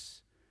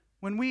does.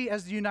 When we,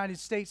 as the United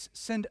States,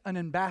 send an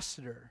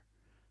ambassador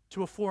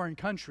to a foreign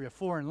country, a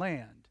foreign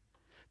land,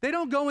 they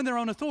don't go in their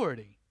own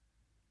authority.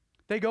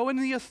 They go in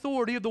the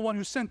authority of the one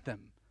who sent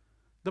them,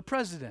 the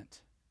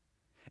president.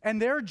 And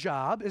their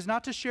job is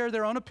not to share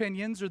their own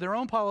opinions or their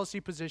own policy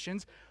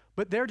positions,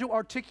 but they're to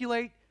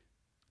articulate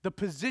the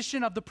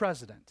position of the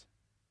president,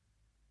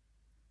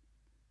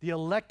 the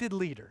elected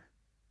leader.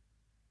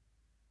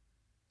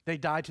 They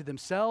die to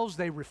themselves.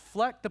 They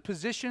reflect the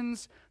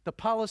positions, the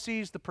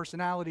policies, the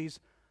personalities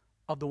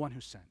of the one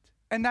who sent.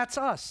 And that's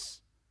us.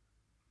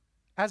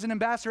 As an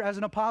ambassador, as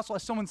an apostle,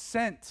 as someone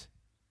sent,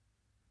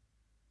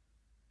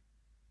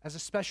 as a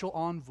special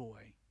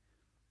envoy,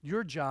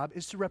 your job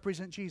is to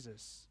represent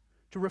Jesus,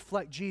 to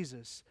reflect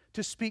Jesus,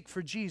 to speak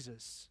for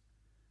Jesus.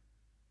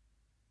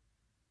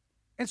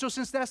 And so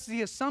since that's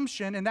the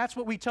assumption, and that's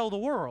what we tell the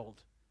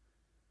world,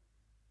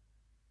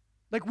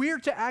 like we're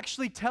to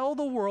actually tell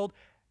the world,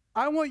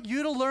 I want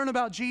you to learn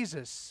about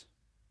Jesus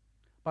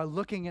by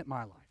looking at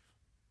my life.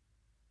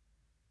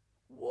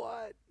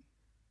 What?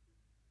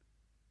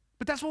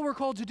 But that's what we're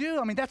called to do.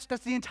 I mean, that's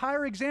the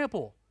entire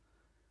example.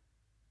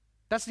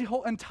 That's the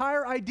whole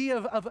entire idea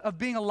of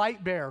being a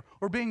light bearer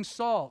or being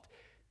salt,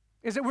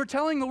 is that we're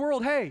telling the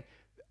world, hey,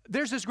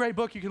 there's this great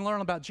book you can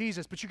learn about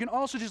Jesus, but you can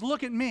also just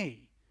look at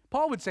me.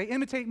 Paul would say,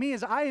 imitate me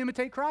as I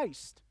imitate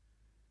Christ.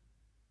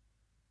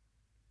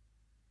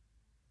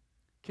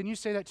 Can you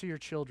say that to your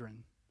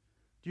children?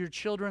 Do your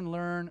children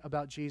learn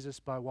about Jesus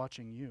by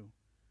watching you?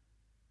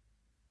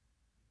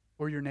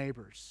 Or your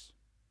neighbors?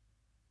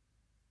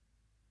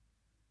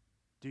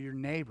 Do your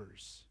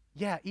neighbors?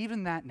 Yeah,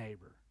 even that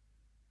neighbor.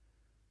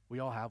 We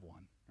all have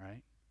one,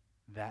 right?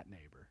 That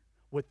neighbor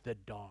with the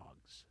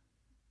dogs.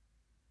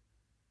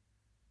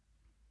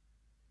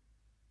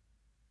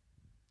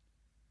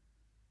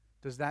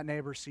 Does that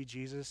neighbor see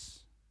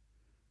Jesus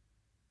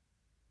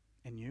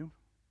in you?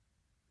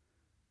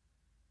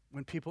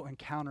 When people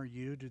encounter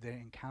you, do they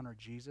encounter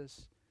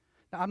Jesus?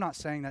 Now, I'm not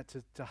saying that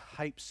to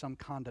hype some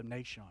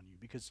condemnation on you,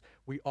 because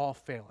we all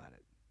fail at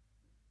it.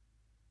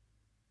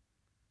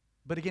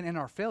 But again, in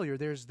our failure,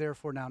 there's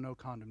therefore now no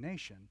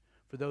condemnation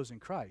for those in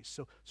Christ.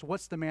 So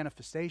what's the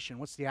manifestation?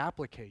 What's the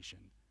application?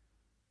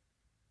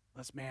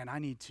 Man, I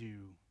need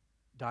to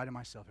die to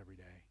myself every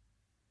day.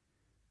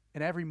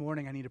 And every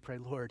morning I need to pray,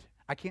 Lord,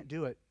 I can't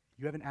do it.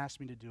 You haven't asked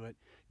me to do it.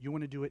 You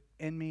want to do it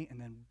in me and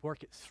then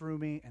work it through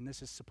me, and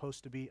this is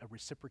supposed to be a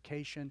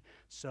reciprocation.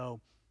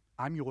 So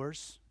I'm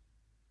yours,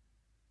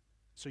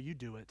 so you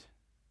do it.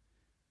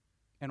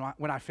 And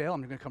when I fail,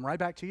 I'm going to come right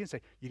back to you and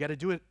say, you got to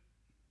do it.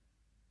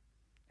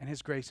 And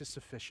his grace is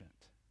sufficient.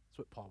 That's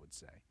what Paul would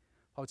say.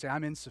 Paul would say,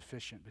 I'm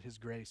insufficient, but his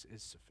grace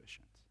is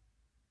sufficient.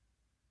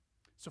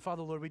 So,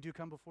 Father, Lord, we do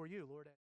come before you, Lord.